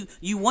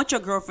 You want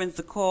your girlfriends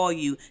to call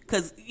you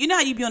because you know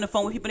how you be on the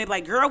phone with people and they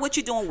be like, girl, what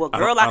you doing? Well,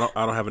 girl, I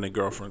don't have any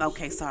girlfriends.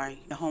 Okay,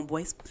 sorry. The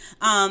homeboys.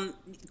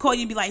 Call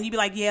you and you be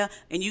like, yeah.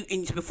 And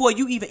before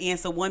you even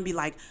answer, one be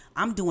like,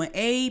 I'm doing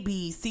A,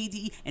 B, C, D,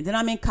 E, and then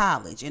I'm in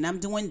college and I'm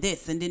doing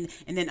this and then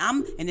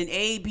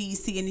A, B,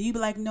 C, and then you be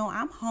like, no,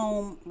 I'm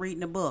home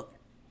reading a book.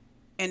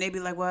 And they be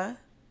like, what?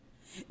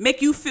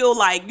 make you feel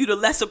like you're the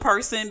lesser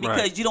person because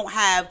Right. you don't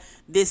have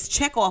this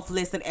check off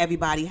list that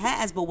everybody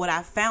has. But what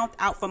I found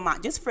out for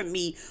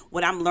me,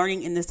 what I'm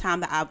learning in this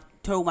time that I've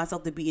told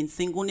myself to be in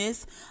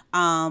singleness,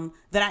 that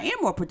I am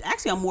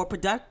I'm more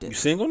productive. You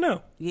single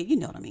now? Yeah, you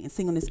know what I mean.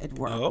 Singleness at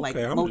work, Oh, okay, like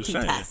I'm just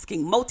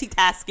saying.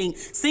 multitasking,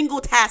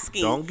 single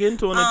tasking. Don't get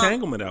into an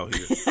entanglement out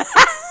here.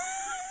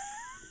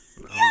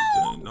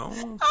 No,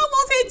 Almost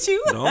hit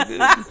you. don't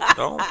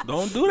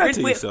do that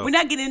to yourself. We're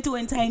not getting into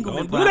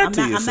entanglement. Don't do that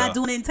to I'm yourself. not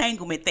doing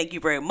entanglement. Thank you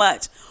very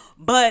much.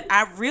 But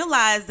I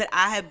realized that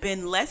I have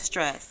been less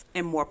stressed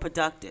and more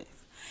productive.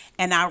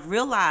 And I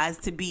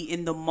realized to be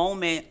in the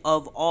moment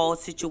of all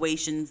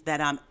situations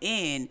that I'm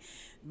in,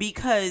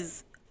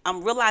 because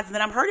I'm realizing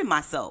that I'm hurting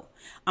myself.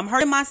 I'm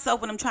hurting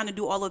myself when I'm trying to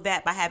do all of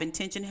that by having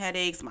tension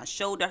headaches, my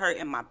shoulder hurt,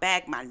 and my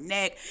back, my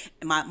neck,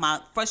 and my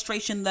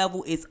frustration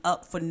level is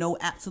up for no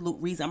absolute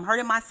reason. I'm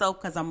hurting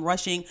myself because I'm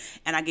rushing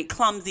and I get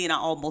clumsy and I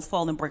almost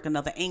fall and break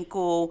another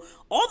ankle.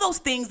 All those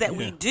things that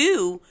we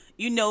do,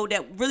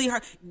 that really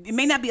hurt. It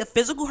may not be a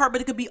physical hurt,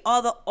 but it could be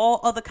all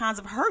other kinds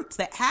of hurts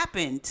that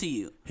happen to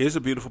you. Here's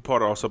a beautiful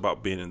part also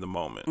about being in the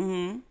moment.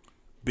 Mm-hmm.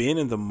 Being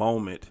in the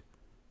moment,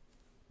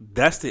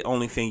 that's the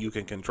only thing you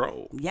can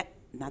control. Yep.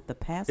 Not the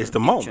past. It's the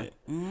moment.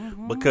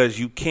 Mm-hmm. Because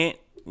you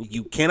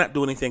cannot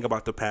do anything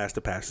about the past.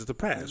 The past is the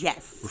past.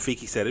 Yes.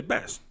 Rafiki said it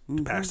best. Mm-hmm.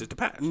 The past is the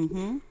past.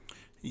 Mm-hmm.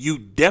 You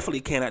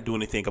definitely cannot do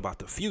anything about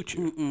the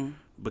future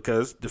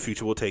because the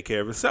future will take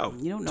care of itself.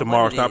 You don't know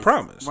Tomorrow's what it not is.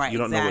 promised. Right, you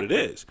don't know what it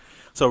is.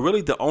 So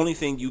really the only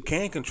thing you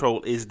can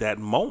control is that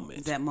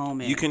moment. That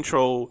moment. You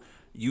control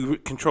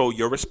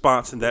your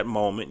response in that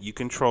moment. You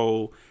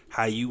control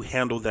how you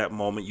handle that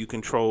moment. You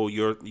control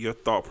your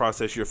thought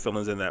process, your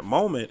feelings in that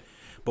moment.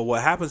 But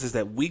what happens is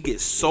that we get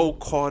so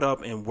caught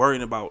up in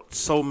worrying about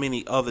so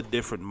many other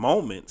different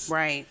moments,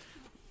 right?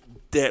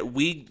 That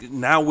we're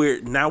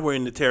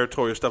in the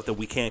territory of stuff that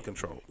we can't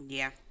control.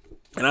 Yeah.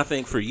 And I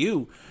think for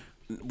you,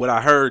 what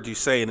I heard you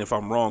say, and if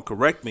I'm wrong,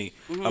 correct me,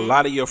 a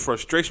lot of your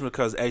frustration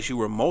because as you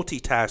were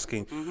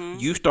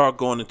multitasking, you start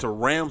going into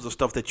realms of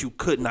stuff that you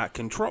could not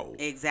control.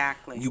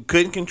 Exactly. You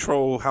couldn't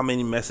control how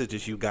many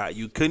messages you got.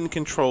 You couldn't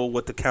control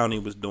what the county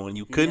was doing.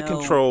 You couldn't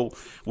control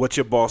what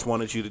your boss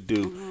wanted you to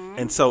do.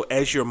 And so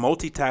as you're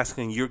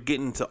multitasking, you're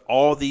getting into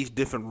all these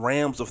different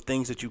realms of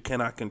things that you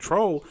cannot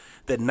control,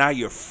 that now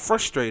you're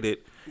frustrated.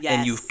 Yes.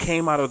 And you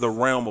came out of the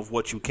realm of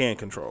what you can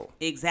control.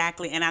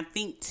 Exactly. And I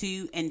think,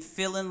 too, and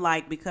feeling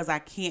like because I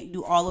can't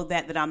do all of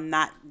that I'm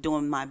not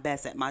doing my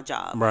best at my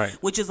job. Right.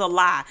 Which is a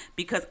lie.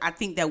 Because I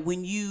think that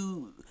when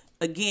you,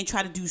 again,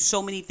 try to do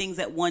so many things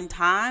at one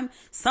time,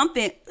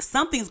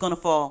 something's going to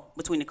fall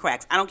between the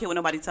cracks. I don't care what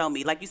nobody tell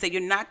me. Like you said,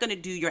 you're not going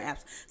to do your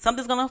apps.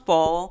 Something's going to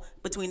fall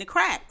between the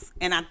cracks.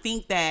 And I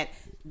think that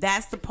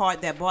that's the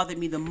part that bothered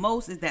me the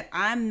most, is that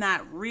I'm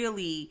not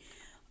really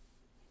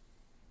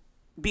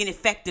being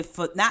effective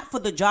not for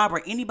the job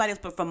or anybody else,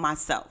 but for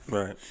myself.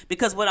 Right.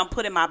 Because what I'm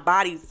putting my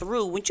body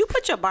through, when you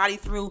put your body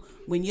through,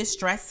 when you're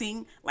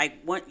stressing,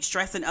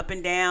 stressing up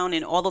and down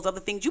and all those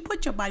other things, you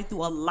put your body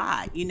through a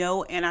lot,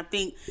 and I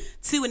think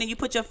too, and then you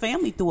put your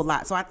family through a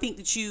lot. So I think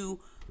that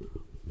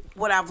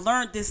what I've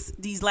learned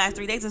these last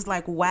 3 days is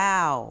like,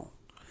 wow.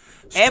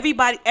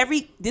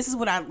 This is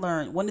what I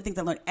learned. One of the things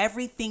I learned,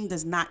 everything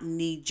does not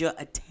need your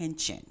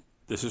attention.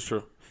 This is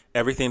true.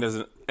 Everything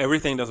doesn't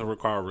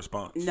require a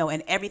response. No,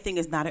 and everything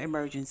is not an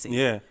emergency.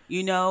 Yeah.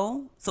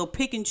 So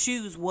pick and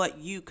choose what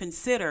you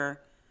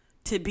consider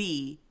to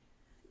be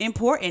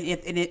important,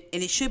 and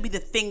it should be the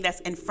thing that's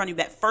in front of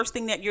you. That first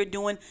thing that you're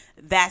doing,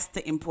 that's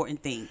the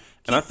important thing.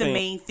 Keep the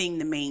main thing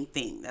the main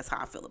thing. That's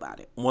how I feel about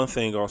it. One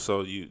thing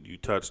also you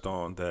touched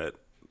on that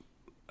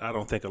I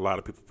don't think a lot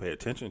of people pay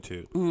attention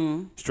to.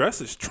 Mm-hmm.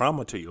 Stress is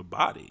trauma to your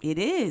body. It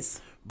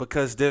is.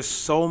 Because there's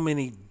so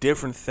many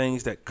different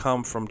things that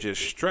come from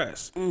just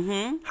stress.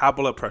 Mm-hmm. High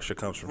blood pressure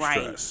comes from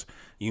stress.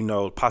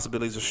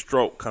 Possibilities of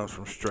stroke comes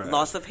from stress.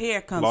 Loss of hair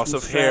comes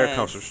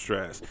from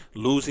stress.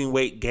 Losing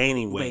weight,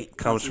 gaining weight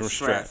comes from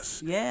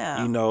stress.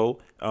 Yeah.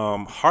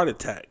 Heart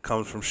attack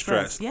comes from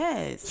stress.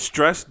 Yes.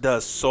 Stress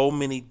does so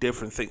many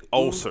different things.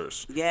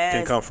 Ulcers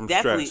can come from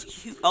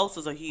stress.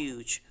 Ulcers are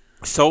huge.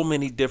 So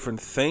many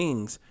different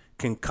things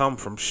can come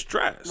from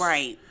stress.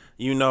 Right.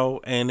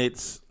 And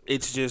it's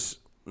just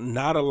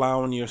not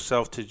allowing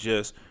yourself to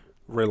just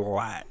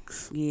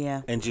relax.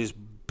 Yeah. And just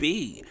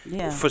be.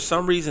 Yeah. For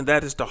some reason,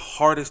 that is the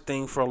hardest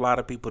thing for a lot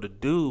of people to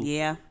do.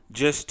 Yeah.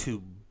 Just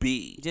to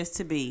be. Just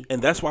to be.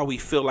 And that's why we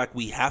feel like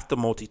we have to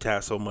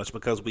multitask so much,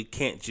 because we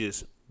can't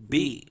just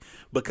be.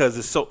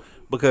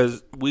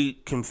 Because we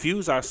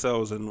confuse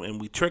ourselves and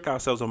we trick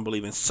ourselves on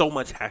believing so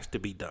much has to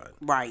be done.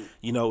 Right.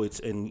 We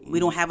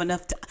don't have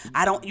enough.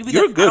 I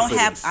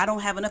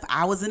don't have enough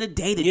hours in a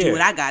day to do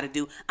what I got to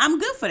do. I'm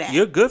good for that.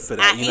 You're good for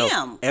that. I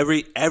am.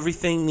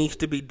 Everything needs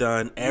to be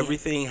done.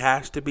 Everything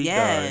has to be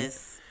done.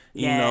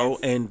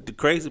 And the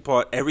crazy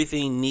part,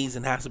 everything needs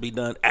and has to be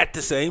done at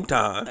the same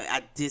time.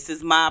 This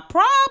is my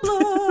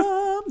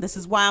problem. This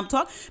is why I'm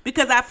talking,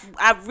 because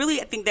I really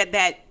think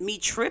that me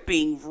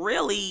tripping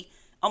really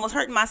almost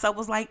hurting myself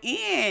was like,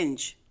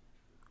 Ange,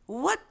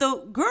 what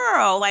the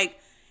girl?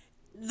 Like,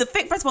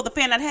 First of all, the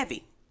fan not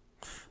heavy.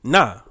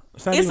 Nah.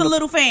 It's It's a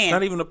little fan.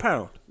 Not even a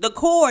pound. The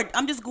cord,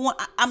 I'm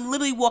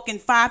literally walking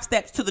 5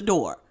 steps to the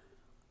door.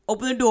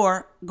 Open the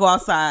door, go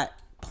outside,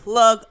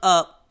 plug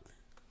up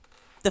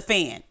the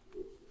fan.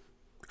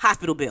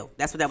 Hospital bill.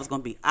 That's what that was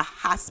going to be. A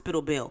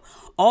hospital bill.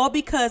 All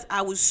because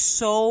I was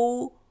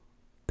so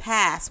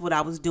past what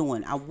I was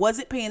doing. I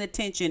wasn't paying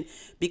attention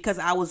because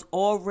I was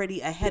already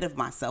ahead of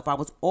myself.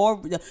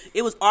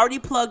 It was already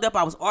plugged up.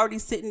 I was already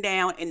sitting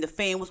down and the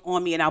fan was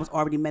on me and I was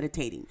already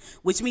meditating,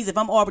 which means if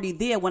I'm already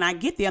there, when I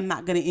get there, I'm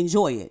not going to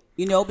enjoy it,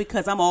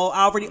 because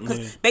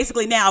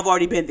basically now I've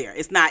already been there.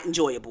 It's not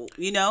enjoyable,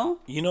 You know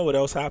what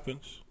else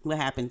happens? What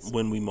happens?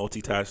 When we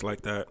multitask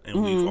like that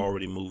and we've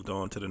already moved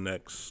on to the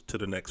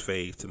next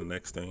phase, to the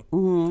next thing.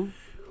 Mm-hmm.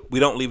 We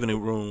don't leave any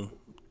room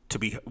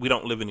we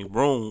don't leave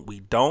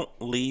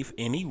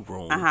any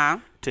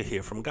room to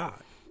hear from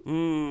God.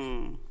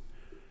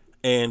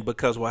 And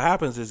because what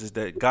happens is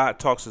that God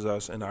talks to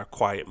us in our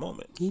quiet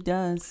moments. He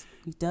does.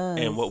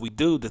 And what we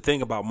do, the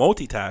thing about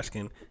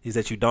multitasking is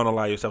that you don't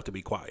allow yourself to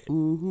be quiet.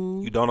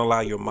 Mm-hmm. You don't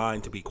allow your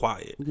mind to be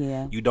quiet.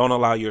 Yeah. You don't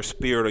allow your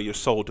spirit or your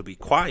soul to be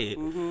quiet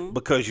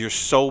because you're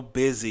so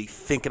busy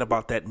thinking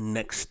about that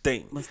next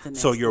thing. What's the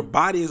next so your thing?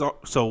 body is.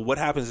 So what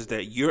happens is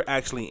that you're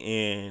actually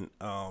in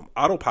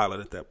autopilot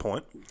at that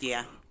point.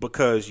 Yeah.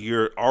 Because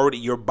your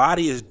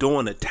body is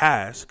doing a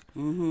task,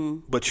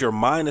 but your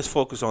mind is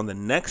focused on the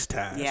next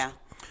task. Yeah.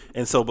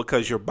 And so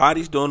because your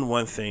body's doing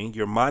one thing,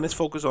 your mind is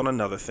focused on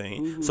another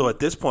thing. So at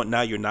this point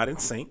now you're not in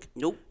sync.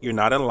 Nope. You're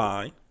not in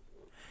line.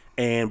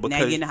 And because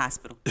now you're in the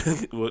hospital.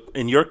 well,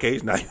 in your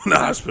case, now you're in the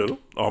hospital.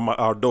 Or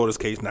our daughter's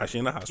case, now she's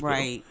in the hospital.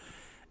 Right.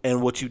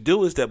 And what you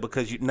do is that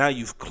because now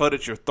you've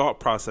cluttered your thought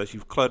process,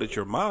 you've cluttered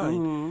your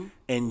mind,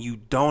 and you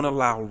don't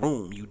allow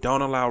room. You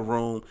don't allow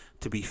room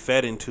to be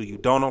fed into. You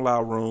don't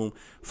allow room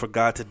for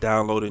God to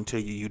download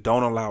into you. You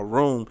don't allow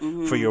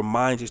room for your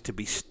mind just to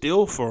be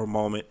still for a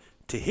moment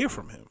to hear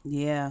from Him.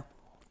 Yeah.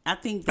 I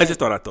just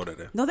thought I'd throw that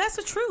in. No, that's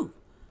the truth.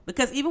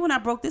 Because even when I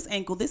broke this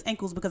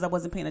ankle's because I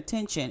wasn't paying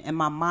attention and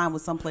my mind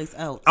was someplace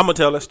else. I'm going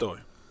to tell that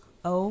story.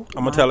 Oh,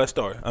 I'm going to tell that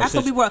story. It's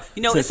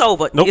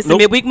over. It's the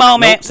midweek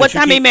moment.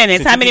 How many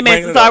minutes? How many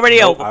minutes? It's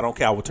already over. I don't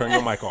care. I will turn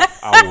your mic off.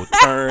 I will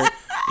turn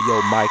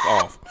your mic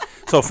off.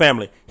 So,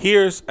 family,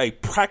 here's a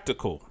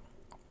practical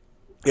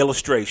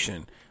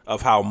illustration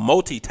of how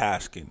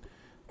multitasking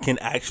can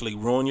actually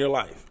ruin your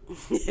life.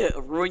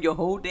 Ruin your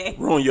whole day.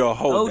 Ruin your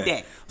whole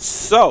day.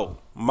 So,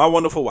 my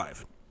wonderful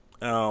wife,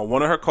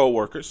 one of her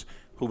co-workers,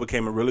 who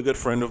became a really good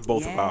friend of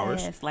both of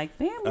ours. Yes, like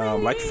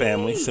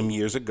family. Some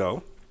years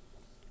ago,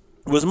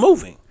 was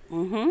moving.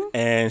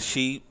 And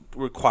she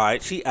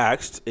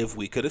asked if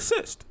we could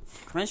assist.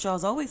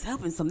 Crenshaw's always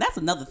helping some. That's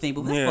another thing,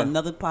 but that's for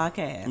another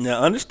podcast.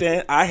 Now,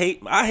 understand, I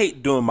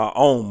hate doing my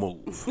own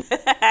move.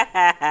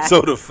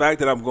 So the fact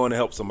that I'm going to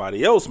help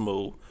somebody else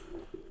move,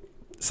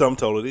 something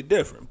totally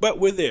different. But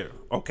we're there.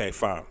 Okay,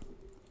 fine.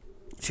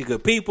 She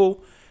good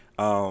people.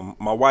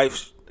 My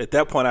wife, at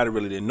that point, I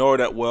really didn't know her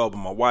that well, but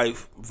my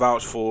wife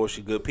vouched for her.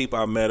 She good people.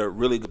 I met her,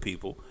 really good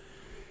people.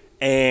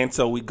 And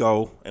so we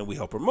go and we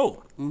help her move.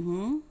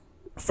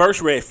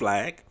 First red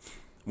flag,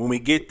 when we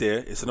get there,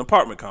 it's an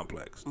apartment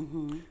complex.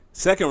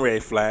 Second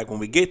red flag, when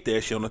we get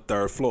there, she's on the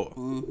 3rd floor.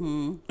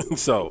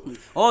 So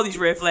all these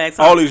red flags.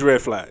 All these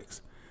red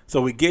flags.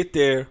 So we get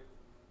there,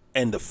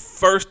 and the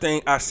first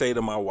thing I say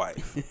to my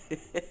wife,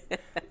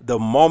 the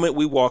moment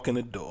we walk in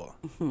the door,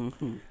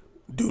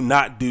 do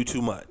not do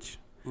too much.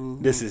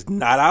 This is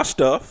not our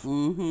stuff.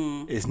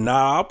 It's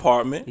not our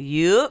apartment.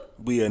 Yep.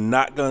 We are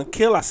not going to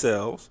kill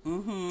ourselves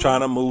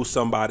trying to move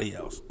somebody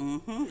else.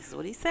 That's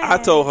what he said. I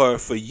told her,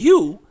 for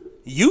you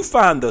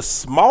find the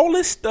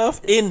smallest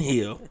stuff in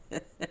here,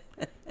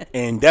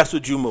 and that's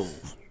what you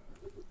move.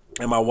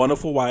 And my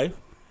wonderful wife,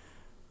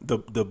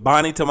 the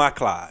Bonnie to my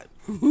Clyde,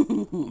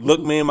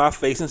 looked me in my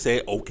face and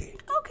said, okay.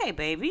 Okay,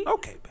 baby.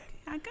 Okay, baby.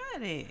 I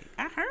got it.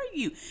 I heard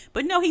you.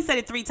 But no, he said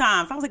it 3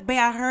 times. I was like, babe,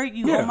 I heard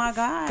you. Yeah. Oh, my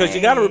God. Because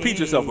you got to repeat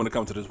yourself when it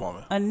comes to this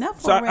woman. Enough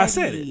so already. I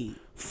said it.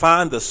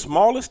 Find the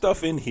smallest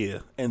stuff in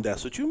here, and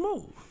that's what you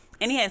move.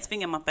 And he had his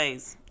finger in my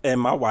face. And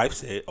my wife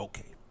said,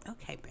 okay.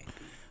 Okay, baby.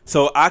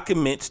 So I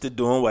commenced to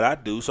doing what I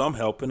do. So I'm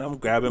helping. I'm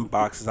grabbing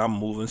boxes. I'm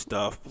moving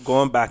stuff,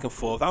 going back and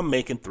forth. I'm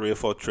making 3 or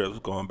 4 trips,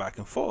 going back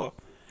and forth.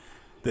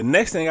 The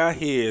next thing I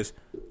hear is,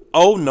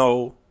 oh,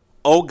 no.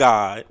 Oh,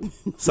 God.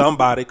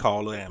 Somebody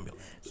call the ambulance.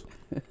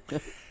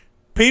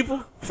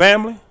 People,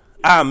 family,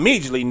 I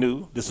immediately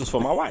knew this was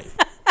for my wife.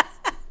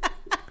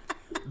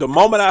 The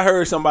moment I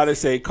heard somebody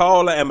say,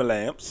 call the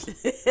ambulance,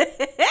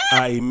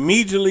 I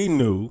immediately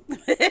knew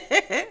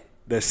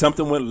that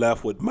something went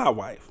left with my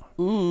wife.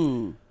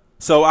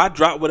 So I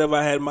dropped whatever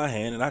I had in my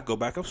hand and I go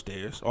back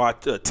upstairs, or I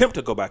attempt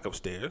to go back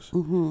upstairs.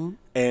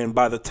 And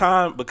by the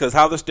time, because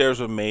how the stairs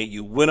were made,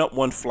 you went up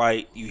one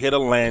flight, you hit a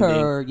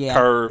landing,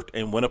 curved,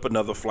 and went up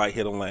another flight,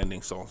 hit a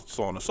landing, so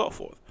on and so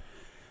forth.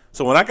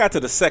 So when I got to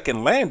the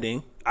second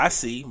landing, I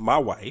see my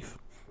wife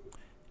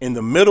in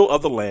the middle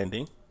of the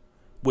landing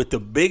with the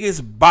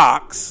biggest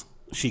box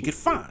she could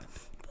find.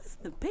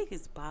 The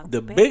biggest box.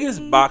 The baby.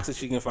 biggest box that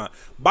she can find.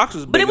 Box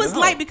was big. But it was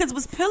light because it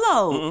was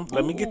pillow.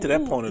 Let me get to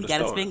that point of the story.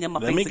 Got his finger in my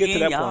Let face me get again, to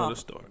that y'all. point of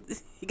the story.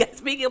 You got his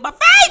finger in my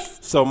face.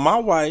 So my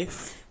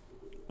wife,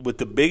 with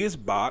the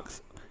biggest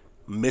box,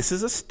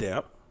 misses a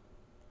step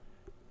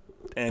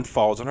and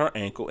falls on her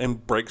ankle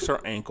and breaks her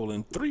ankle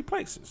in 3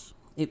 places.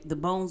 If the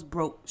bones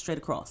broke straight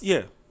across.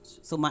 Yeah.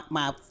 So my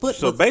foot.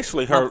 So was,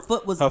 basically, her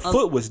foot was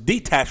was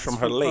detached from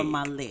her leg. From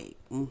my leg.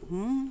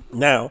 Mm-hmm.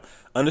 Now,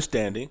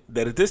 understanding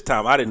that at this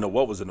time I didn't know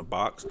what was in the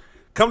box.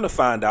 Come to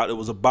find out, it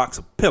was a box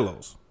of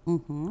pillows.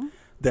 Mm-hmm.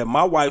 That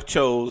my wife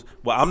chose.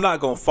 Well, I'm not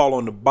gonna fall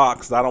on the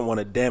box. I don't want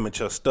to damage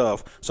her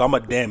stuff, so I'm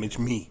gonna damage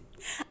me.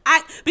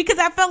 Because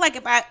I felt like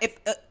if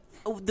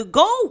the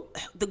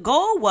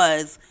goal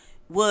was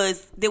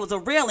there was a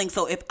railing,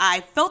 so if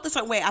I felt a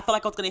certain way, I felt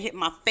like I was going to hit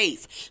my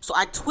face. So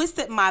I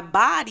twisted my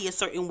body a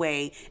certain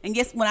way. And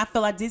yes, when I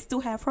felt I did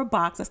still have her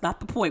box, that's not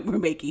the point we're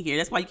making here.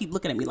 That's why you keep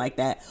looking at me like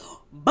that.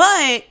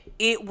 But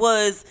it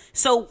was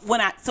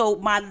when I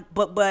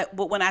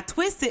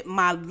twisted,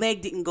 my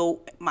leg didn't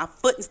go, my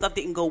foot and stuff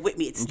didn't go with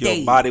me. It stayed.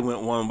 Your body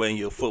went one way and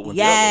your foot went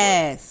the other way.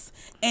 Yes.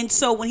 And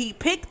so when he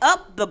picked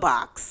up the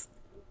box,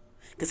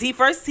 because he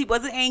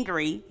wasn't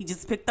angry, he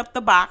just picked up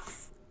the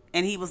box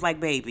and he was like,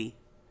 "Baby,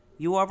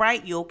 you all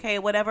right? You okay?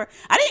 Whatever."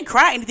 I didn't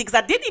cry or anything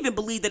because I didn't even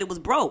believe that it was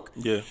broke.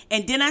 Yeah.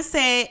 And then I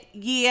said,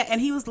 "Yeah,"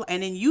 and he was,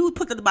 and then you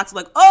picked up the box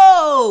like,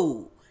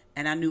 "Oh,"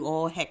 and I knew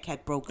all heck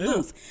had broke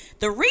loose.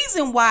 The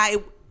reason why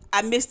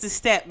I missed the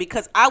step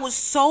because I was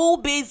so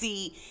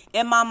busy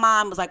in my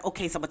mind was like,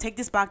 okay, so I'm gonna take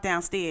this box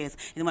downstairs,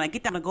 and when I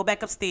get there, I'm gonna go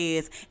back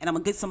upstairs and I'm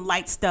gonna get some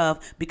light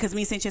stuff because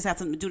me and Sanchez have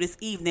something to do this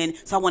evening,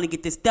 so I want to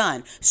get this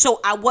done. So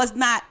I was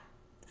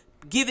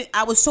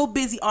so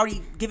busy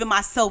already giving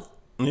myself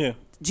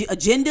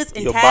agendas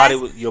and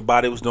tasks. Your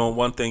body was doing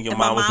one thing, your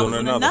mind was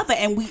doing another.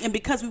 And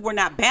because we were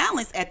not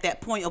balanced at that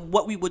point of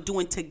what we were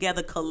doing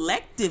together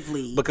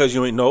collectively. Because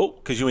you ain't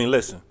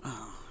listen.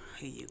 Oh,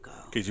 here you go.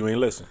 Because you ain't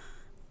listen.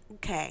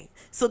 Okay.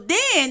 So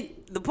then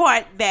the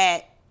part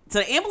the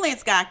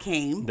ambulance guy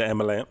came. The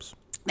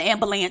ambulance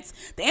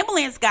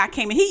guy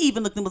came and he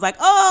even looked and was like,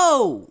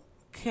 "Oh,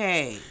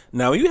 okay."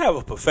 Now you have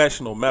a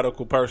professional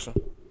medical person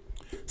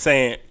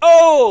saying,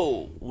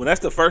 "Oh," when that's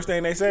the first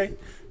thing they say,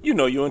 you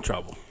know you're in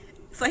trouble.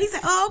 So he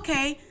said, "Oh,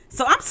 okay."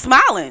 So I'm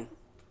smiling.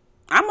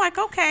 I'm like,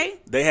 okay.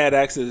 They had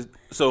access.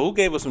 So who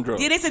gave us some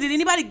drugs? Yeah, they said, "Did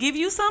anybody give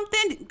you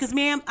something?" Because,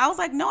 ma'am, I was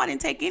like, "No, I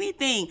didn't take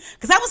anything."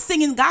 Because I was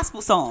singing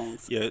gospel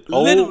songs. Yeah,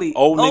 literally.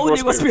 Old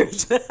Negro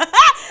spiritual.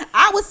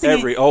 I was singing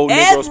every old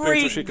Negro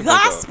spiritual she could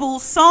gospel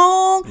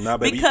song. Nah,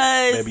 baby,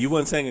 because... Baby, you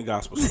wasn't singing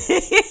gospel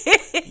songs.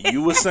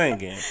 You were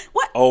singing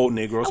what? Old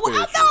Negro spiritual. Well,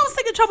 I know I was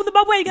singing Trouble in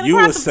My Way. You You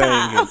were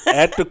singing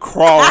at the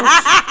cross,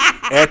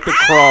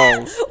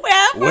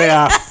 where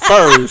I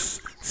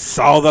first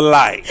saw the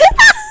light.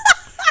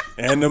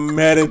 And the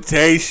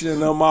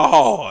meditation of my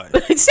heart.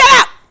 Shut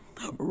up!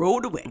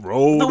 Rolled away. And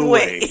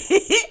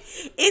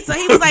so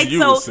he was like,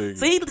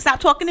 so he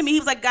stopped talking to me. He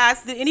was like,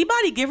 "Guys, did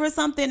anybody give her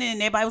something?"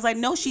 And everybody was like,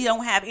 "No, she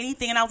don't have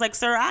anything." And I was like,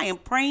 "Sir, I am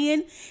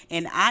praying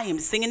and I am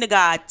singing to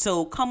God.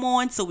 So come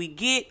on." So we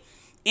get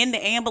in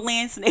the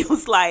ambulance and it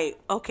was like,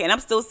 okay, and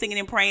I'm still singing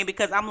and praying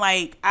because I'm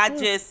like, I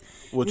just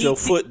with your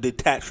foot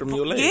detached from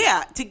your leg.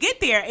 Yeah, to get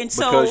there. And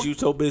so because you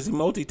so busy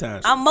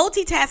multitasking. I'm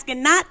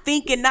multitasking, not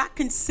thinking, not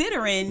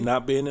considering,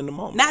 not being in the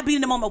moment. Not being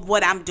in the moment of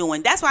what I'm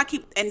doing. That's why I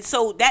keep, and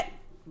so that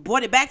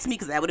brought it back to me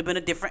because that would have been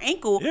a different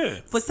ankle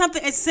for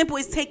something as simple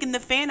as taking the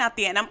fan out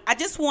there. And I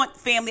just want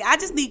family, I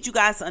just need you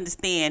guys to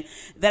understand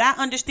that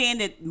I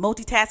understand that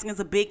multitasking is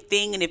a big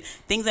thing, and if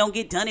things don't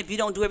get done, if you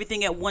don't do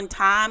everything at one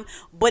time,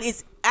 but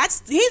here's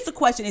the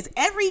question: is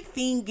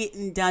everything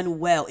getting done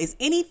well? Is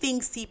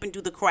anything seeping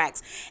through the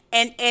cracks?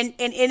 And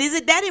is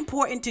it that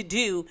important to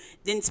do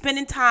than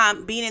spending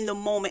time being in the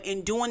moment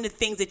and doing the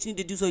things that you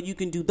need to do so you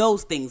can do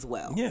those things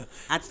well? Yeah,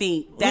 I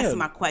think that's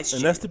my question.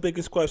 And that's the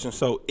biggest question.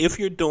 So if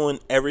you're doing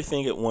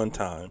everything at one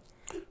time,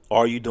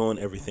 are you doing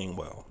everything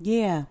well?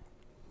 Yeah.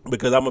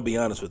 Because I'm gonna be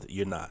honest with you,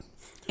 you're not.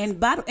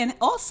 And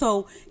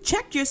also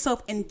check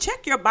yourself and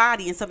check your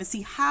body and stuff and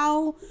see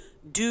how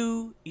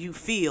do you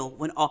feel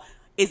when all.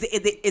 Is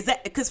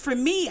that because for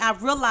me,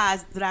 I've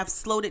realized that I've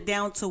slowed it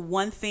down to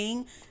one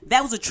thing.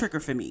 That was a trigger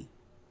for me.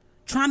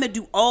 Trying to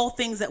do all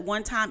things at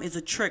one time is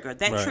a trigger.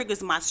 That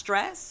triggers my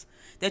stress.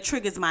 That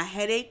triggers my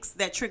headaches.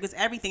 That triggers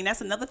everything.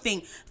 That's another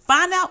thing.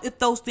 Find out if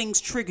those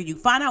things trigger you.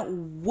 Find out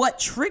what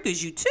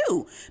triggers you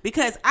too.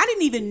 Because I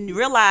didn't even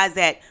realize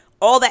that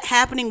all that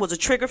happening was a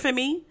trigger for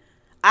me.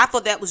 I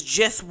thought that was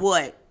just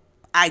what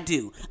I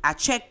do. I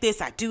check this.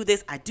 I do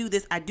this. I do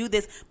this. I do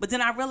this. But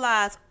then I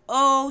realized,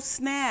 oh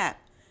snap.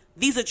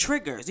 These are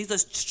triggers. These are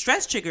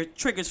stress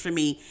triggers for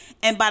me.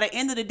 And by the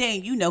end of the day,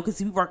 because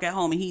we work at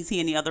home and he's here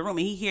in the other room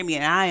and he hear me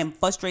and I am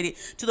frustrated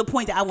to the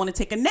point that I want to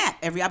take a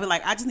nap. I'll be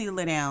like, I just need to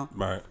lay down.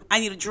 Right.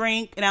 I need a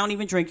drink and I don't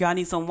even drink. Y'all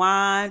need some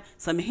wine,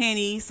 some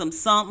Henny, some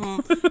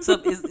something.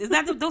 So is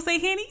that, don't say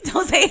Henny?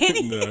 Don't say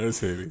Henny. No, it's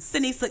Henny.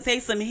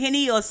 Say some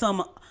Henny or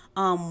some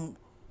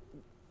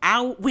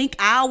Wink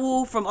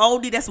Owl from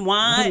Oldie. That's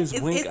wine. What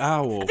is Wink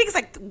Owl? I think it's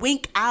like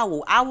Wink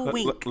Owl. Owl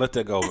Wink. Let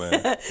that go, man.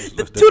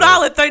 The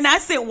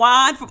 $2.39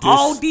 wine from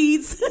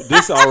Aldi's.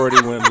 This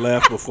already went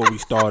left before we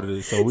started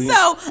it, so we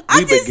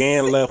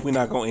began left. We're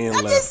not gonna end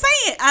left. I'm just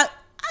saying. What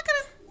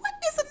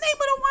is the name of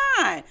the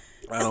wine?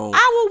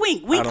 Owl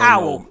Wink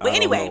Owl. Know. But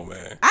anyway, know,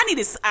 man.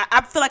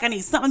 I feel like I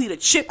need something. I need a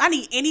chip. I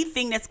need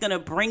anything that's gonna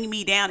bring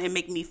me down and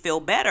make me feel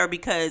better,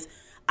 because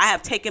I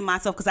have taken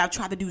myself, because I've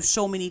tried to do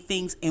so many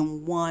things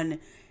in one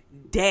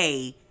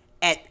day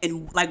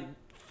in like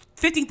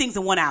 15 things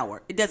in 1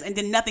 hour. It does, and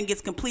then nothing gets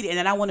completed, and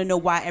then I want to know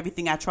why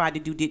everything I tried to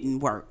do didn't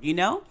work. I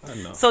know.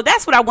 So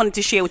that's what I wanted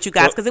to share with you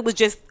guys, because it was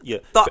just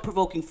thought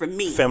provoking for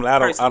me. Family, I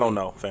don't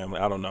know. Family,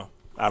 I don't know.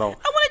 I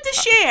wanted to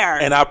share,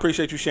 and I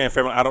appreciate you sharing,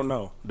 family. I don't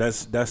know.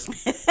 That's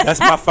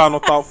my final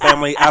thought,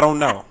 family. I don't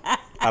know,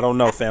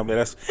 family.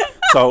 That's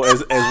so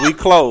as we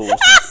close,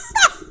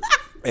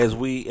 as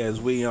we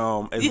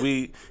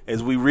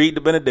read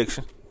the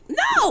benediction.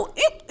 No,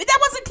 that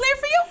wasn't clear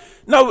for you.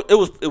 No,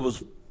 it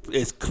was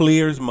as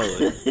clear as mud.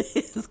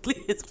 It's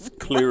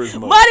clear as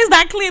mud. Mud is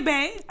not clear,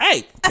 babe.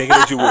 Hey, take it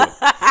as you will.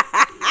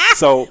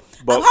 So,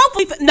 but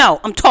hopefully, no,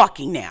 I'm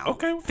talking now.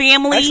 Okay,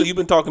 family. Actually, you've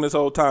been talking this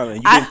whole time,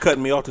 and you've been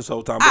cutting me off this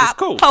whole time. But it's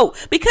cool. Oh,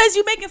 because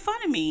you're making fun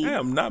of me. I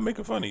am not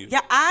making fun of you.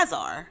 Your eyes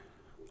are.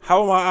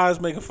 How are my eyes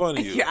making fun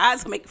of you? Your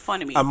eyes are making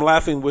fun of me. I'm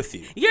laughing with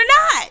you. You're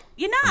not.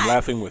 I'm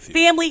laughing with you.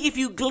 Family, if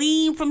you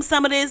glean from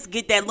some of this,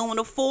 get that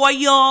aluminum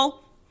foil.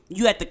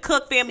 You have to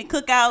cook, family,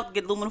 cook out,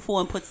 get aluminum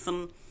foil and put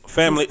some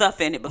stuff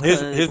in it. Because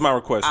here's my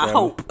request, family. I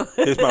hope.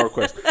 Here's my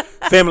request.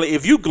 Family,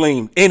 if you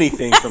gleaned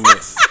anything from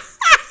this,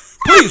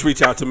 please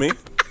reach out to me.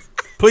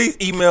 Please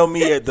email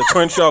me at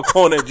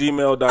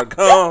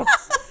thecrenshawcorner@gmail.com.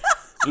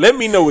 Let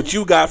me know what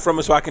you got from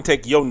it so I can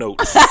take your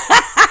notes.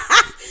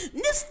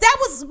 That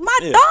was my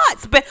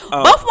thoughts. But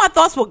both of my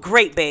thoughts were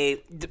great, babe.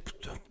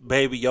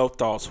 Baby, your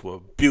thoughts were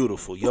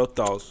beautiful. Your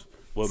thoughts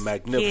were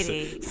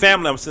magnificent.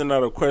 Family, I'm sending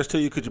out a request to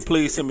you. Could you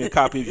please send me a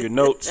copy of your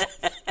notes?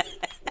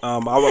 I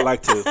would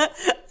like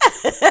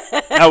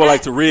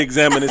to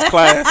re-examine this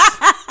class.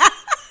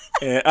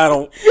 And I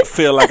don't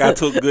feel like I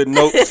took good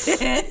notes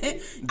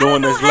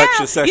during this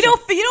lecture session. You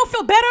don't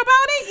feel better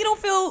about it? You don't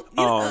feel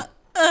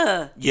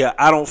Yeah,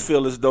 I don't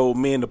feel as though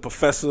me and the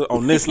professor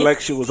on this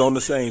lecture was on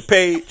the same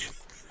page.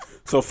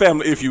 So,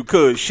 family, if you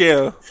could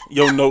share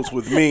your notes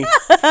with me,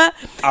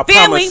 I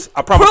promise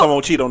I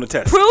won't cheat on the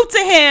test. Prove to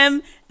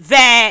him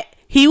that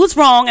he was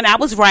wrong and I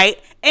was right,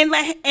 and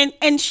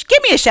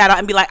give me a shout out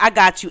and be like, I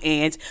got you,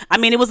 Ange. I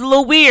mean, it was a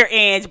little weird,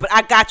 Ange, but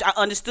I got you. I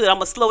understood. I'm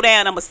gonna slow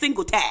down. I'm a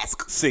single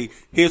task. See,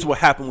 here's what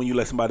happened when you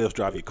let somebody else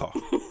drive your car.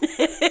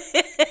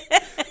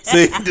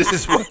 See, this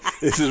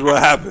is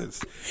what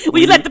happens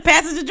when you let the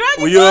passenger drive your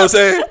car. You know what I'm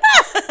saying?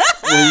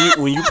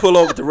 When you pull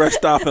over at the rest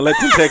stop and let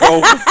them take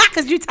over,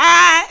 because you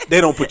tired.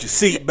 They don't put your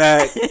seat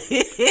back.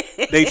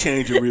 They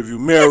change your rearview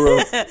mirror.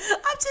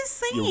 I'm just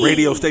saying. Your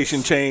radio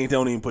station changed. They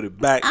don't even put it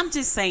back. I'm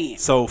just saying.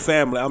 So,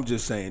 family, I'm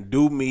just saying,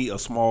 do me a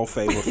small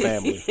favor,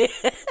 family,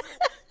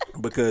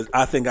 because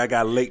I think I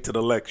got late to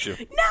the lecture.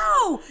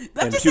 No,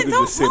 I'm just saying,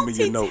 don't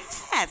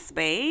multitask,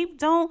 babe.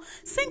 Don't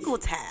single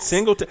task.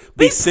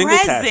 Be single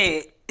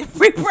task.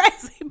 Be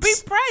present.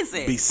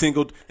 Be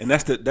single, and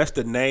that's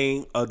the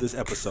name of this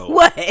episode.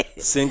 What?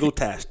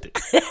 Single-tastic.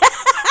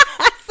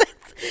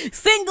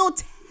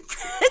 Single-tastic.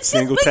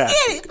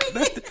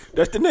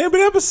 That's the name of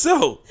the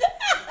episode.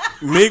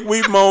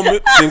 Midweek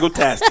moment.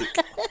 Single-tastic.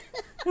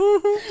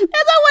 Mm-hmm.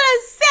 That's not what I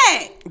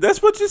said.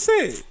 That's what you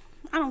said.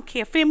 I don't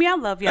care, family. I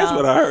love y'all. That's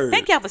what I heard.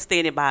 Thank y'all for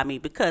standing by me,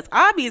 because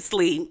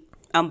obviously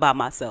I'm by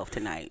myself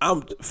tonight.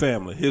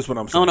 Family. Here's what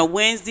I'm saying. On a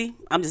Wednesday,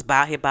 I'm just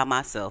out here by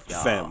myself,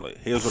 y'all. Family.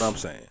 Here's what I'm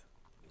saying.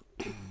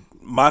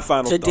 My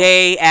final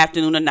Today,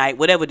 afternoon, or night,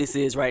 whatever this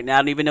is right now. I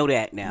don't even know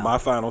that now. My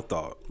final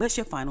thought. What's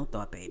your final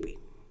thought, baby?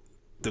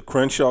 The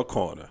Crenshaw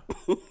Corner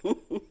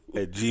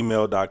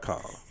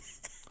 @gmail.com.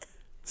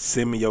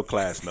 Send me your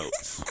class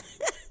notes.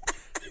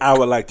 I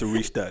would like to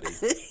restudy.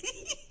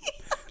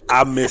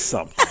 I missed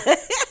something.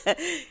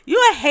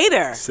 You're a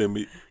hater. Send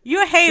me.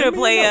 You're a hater,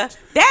 player.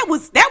 That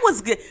was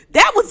good.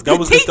 That was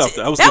good stuff.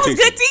 That was good teaching.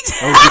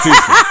 teaching.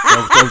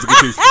 That was good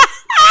teaching.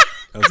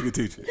 That was a good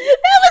teaching.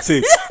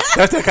 See,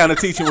 that's that kind of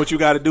teaching. What you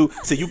got to do.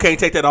 See, you can't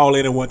take that all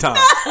in at one time.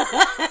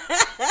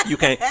 You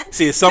can't.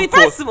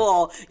 First of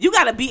all, you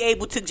got to be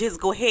able to just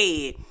go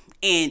ahead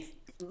and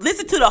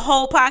listen to the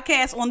whole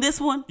podcast on this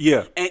one.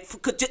 Yeah. And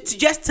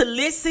just to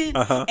listen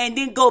and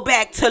then go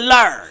back to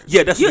learn.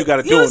 Yeah, that's what you got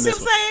to do on this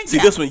one. See,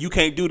 yeah. This one, you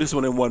can't do this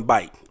one in one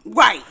bite.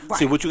 Right.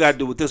 See, what you got to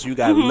do with this one, you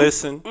got to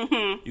listen.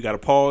 Mm-hmm. You got to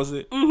pause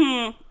it.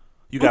 Mm-hmm.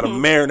 You got to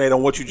marinate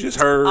on what you just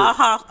heard.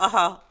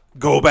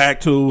 Go back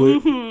to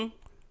it. Mm-hmm.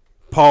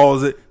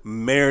 Pause it.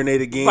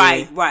 Marinate again.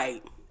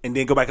 Right. And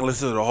then go back and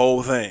listen to the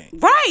whole thing.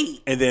 Right.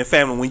 And then,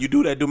 family, when you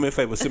do that, do me a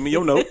favor. Send me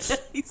your notes.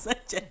 He's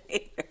such a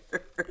hater.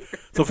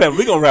 So, family,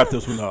 we're going to wrap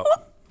this one up.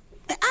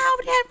 I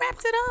already had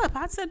wrapped it up.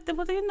 I said,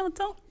 well, don't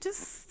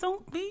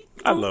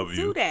I love you.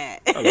 Do that.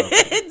 I love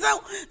you.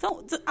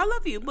 don't. I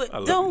love you, but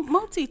don't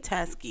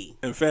multitasking.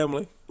 And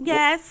family.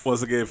 Yes.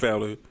 Once again,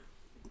 family,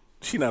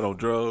 She not on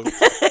drugs.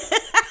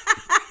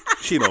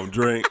 She don't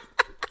drink.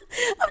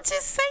 I'm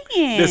just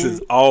saying. This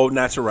is all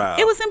natural.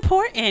 It was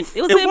important.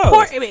 It was an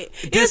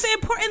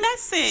important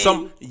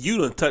lesson. You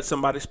done touched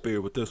somebody's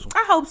spirit with this one.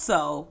 I hope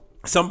so.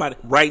 Somebody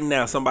right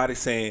now, somebody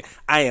saying,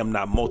 I am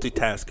not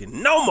multitasking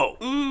no more.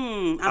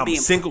 I'm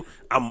single.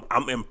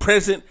 I'm in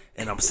present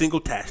and I'm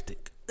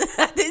single-tastic.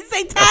 I didn't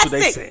say tastic. That's what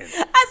they saying.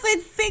 I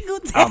said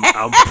single-tastic.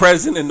 I'm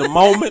present in the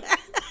moment.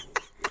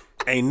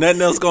 Ain't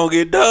nothing else gonna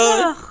get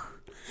done.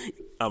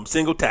 I'm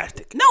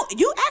single-tastic. No,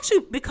 you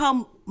actually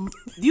become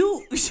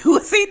you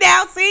see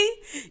now. See,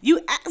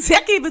 I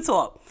can't even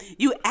talk.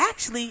 You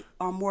actually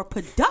are more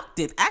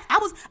productive. I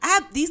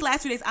have these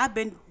last 2 days. I've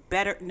been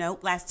better. No,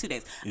 last 2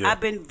 days. Yeah. I've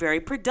been very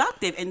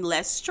productive and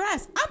less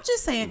stressed. I'm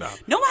just saying,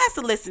 no one has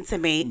to listen to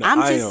me.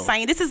 I'm just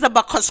saying, this is a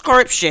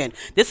prescription.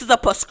 This is a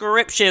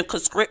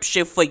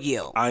prescription for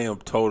you. I am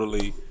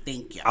totally.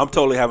 Thank you. I'm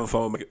totally having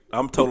fun.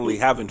 I'm totally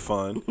having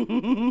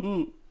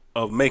fun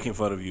of making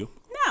fun of you.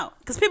 No,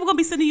 because people gonna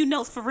be sending you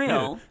notes for real.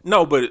 Yeah.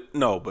 No, but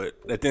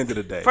at the end of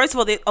the day. First of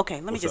all,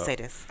 let me just say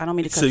this. I don't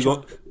mean to cut you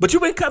off. But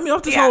you've been cutting me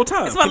off this whole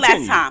time. It's my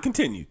last time.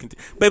 Continue.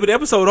 Baby, the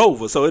episode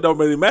over, so it don't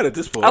really matter at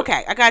this point.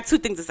 Okay, I got 2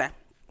 things to say.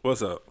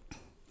 What's up?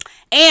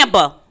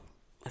 Amber.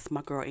 That's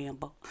my girl,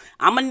 Amber.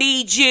 I'm gonna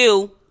need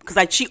you,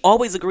 because she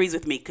always agrees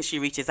with me because she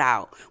reaches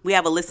out. We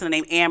have a listener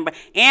named Amber.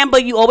 Amber,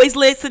 you always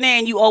listening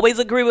and you always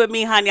agree with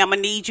me, honey. I'm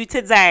gonna need you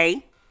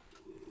today.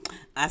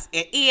 And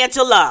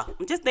Angela,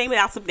 I'm just naming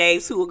out some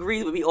names who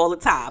agrees with me all the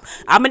time.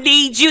 I'm gonna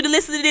need you to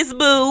listen to this,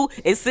 boo,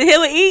 and send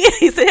him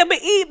an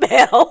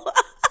email.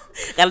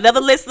 Got another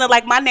listener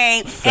like my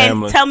name,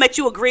 family. And tell him that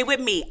you agree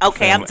with me.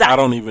 Okay, family. I'm done. I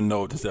don't even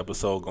know if this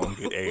episode gonna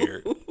get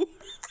aired.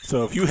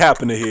 So if you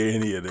happen to hear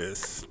any of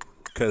this,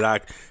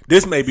 because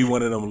this may be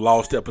one of them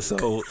lost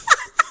episodes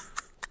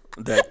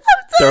that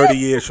 30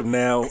 years from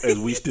now, as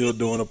we still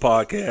doing a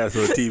podcast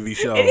or a TV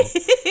show,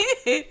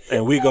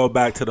 and we go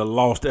back to the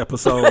lost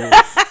episodes.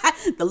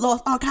 The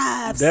lost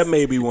archives. That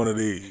may be one of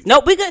these.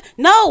 No,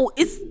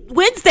 it's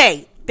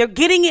Wednesday. They're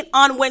getting it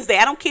on Wednesday.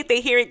 I don't care if they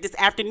hear it this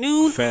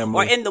afternoon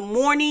or in the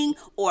morning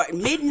or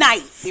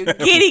midnight. They're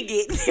getting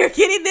it. They're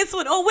getting this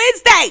one on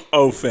Wednesday.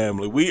 Oh,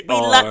 family,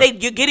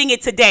 you're getting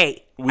it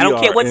today. I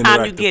don't care what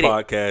time you get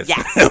podcast, it.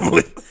 Yes.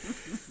 Family.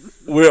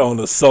 We're on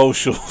the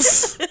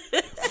socials.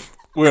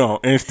 We're on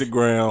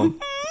Instagram.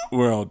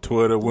 We're on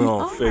Twitter. We're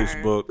on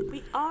Facebook.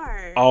 We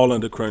are. All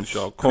under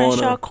Crenshaw Corner.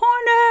 Crenshaw Corner.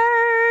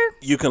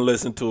 You can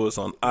listen to us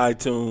on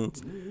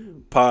iTunes,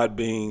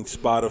 Podbean,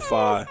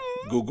 Spotify,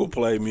 Google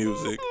Play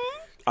Music,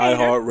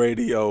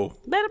 iHeartRadio.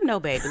 Let them know,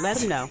 baby. Let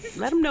them know.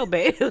 Let them know,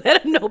 baby.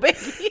 Let them know,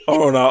 baby.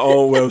 On our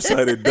own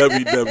website at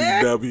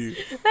www.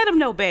 Let them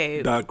know,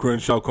 babe.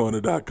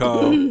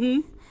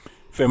 .CrenshawCorner.com.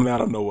 Family, I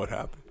don't know what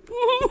happened.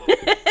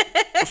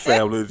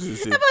 Family, I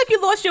feel like you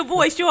lost your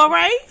voice. You all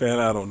right?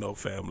 Family, I don't know,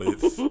 family.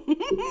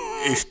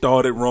 It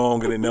started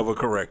wrong and it never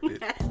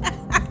corrected.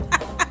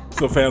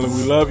 So, family,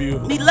 we love you.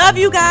 We love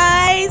you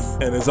guys.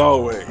 And as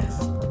always,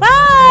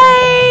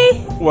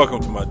 bye.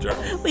 Welcome to my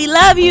journey. We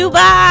love you.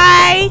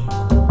 Bye.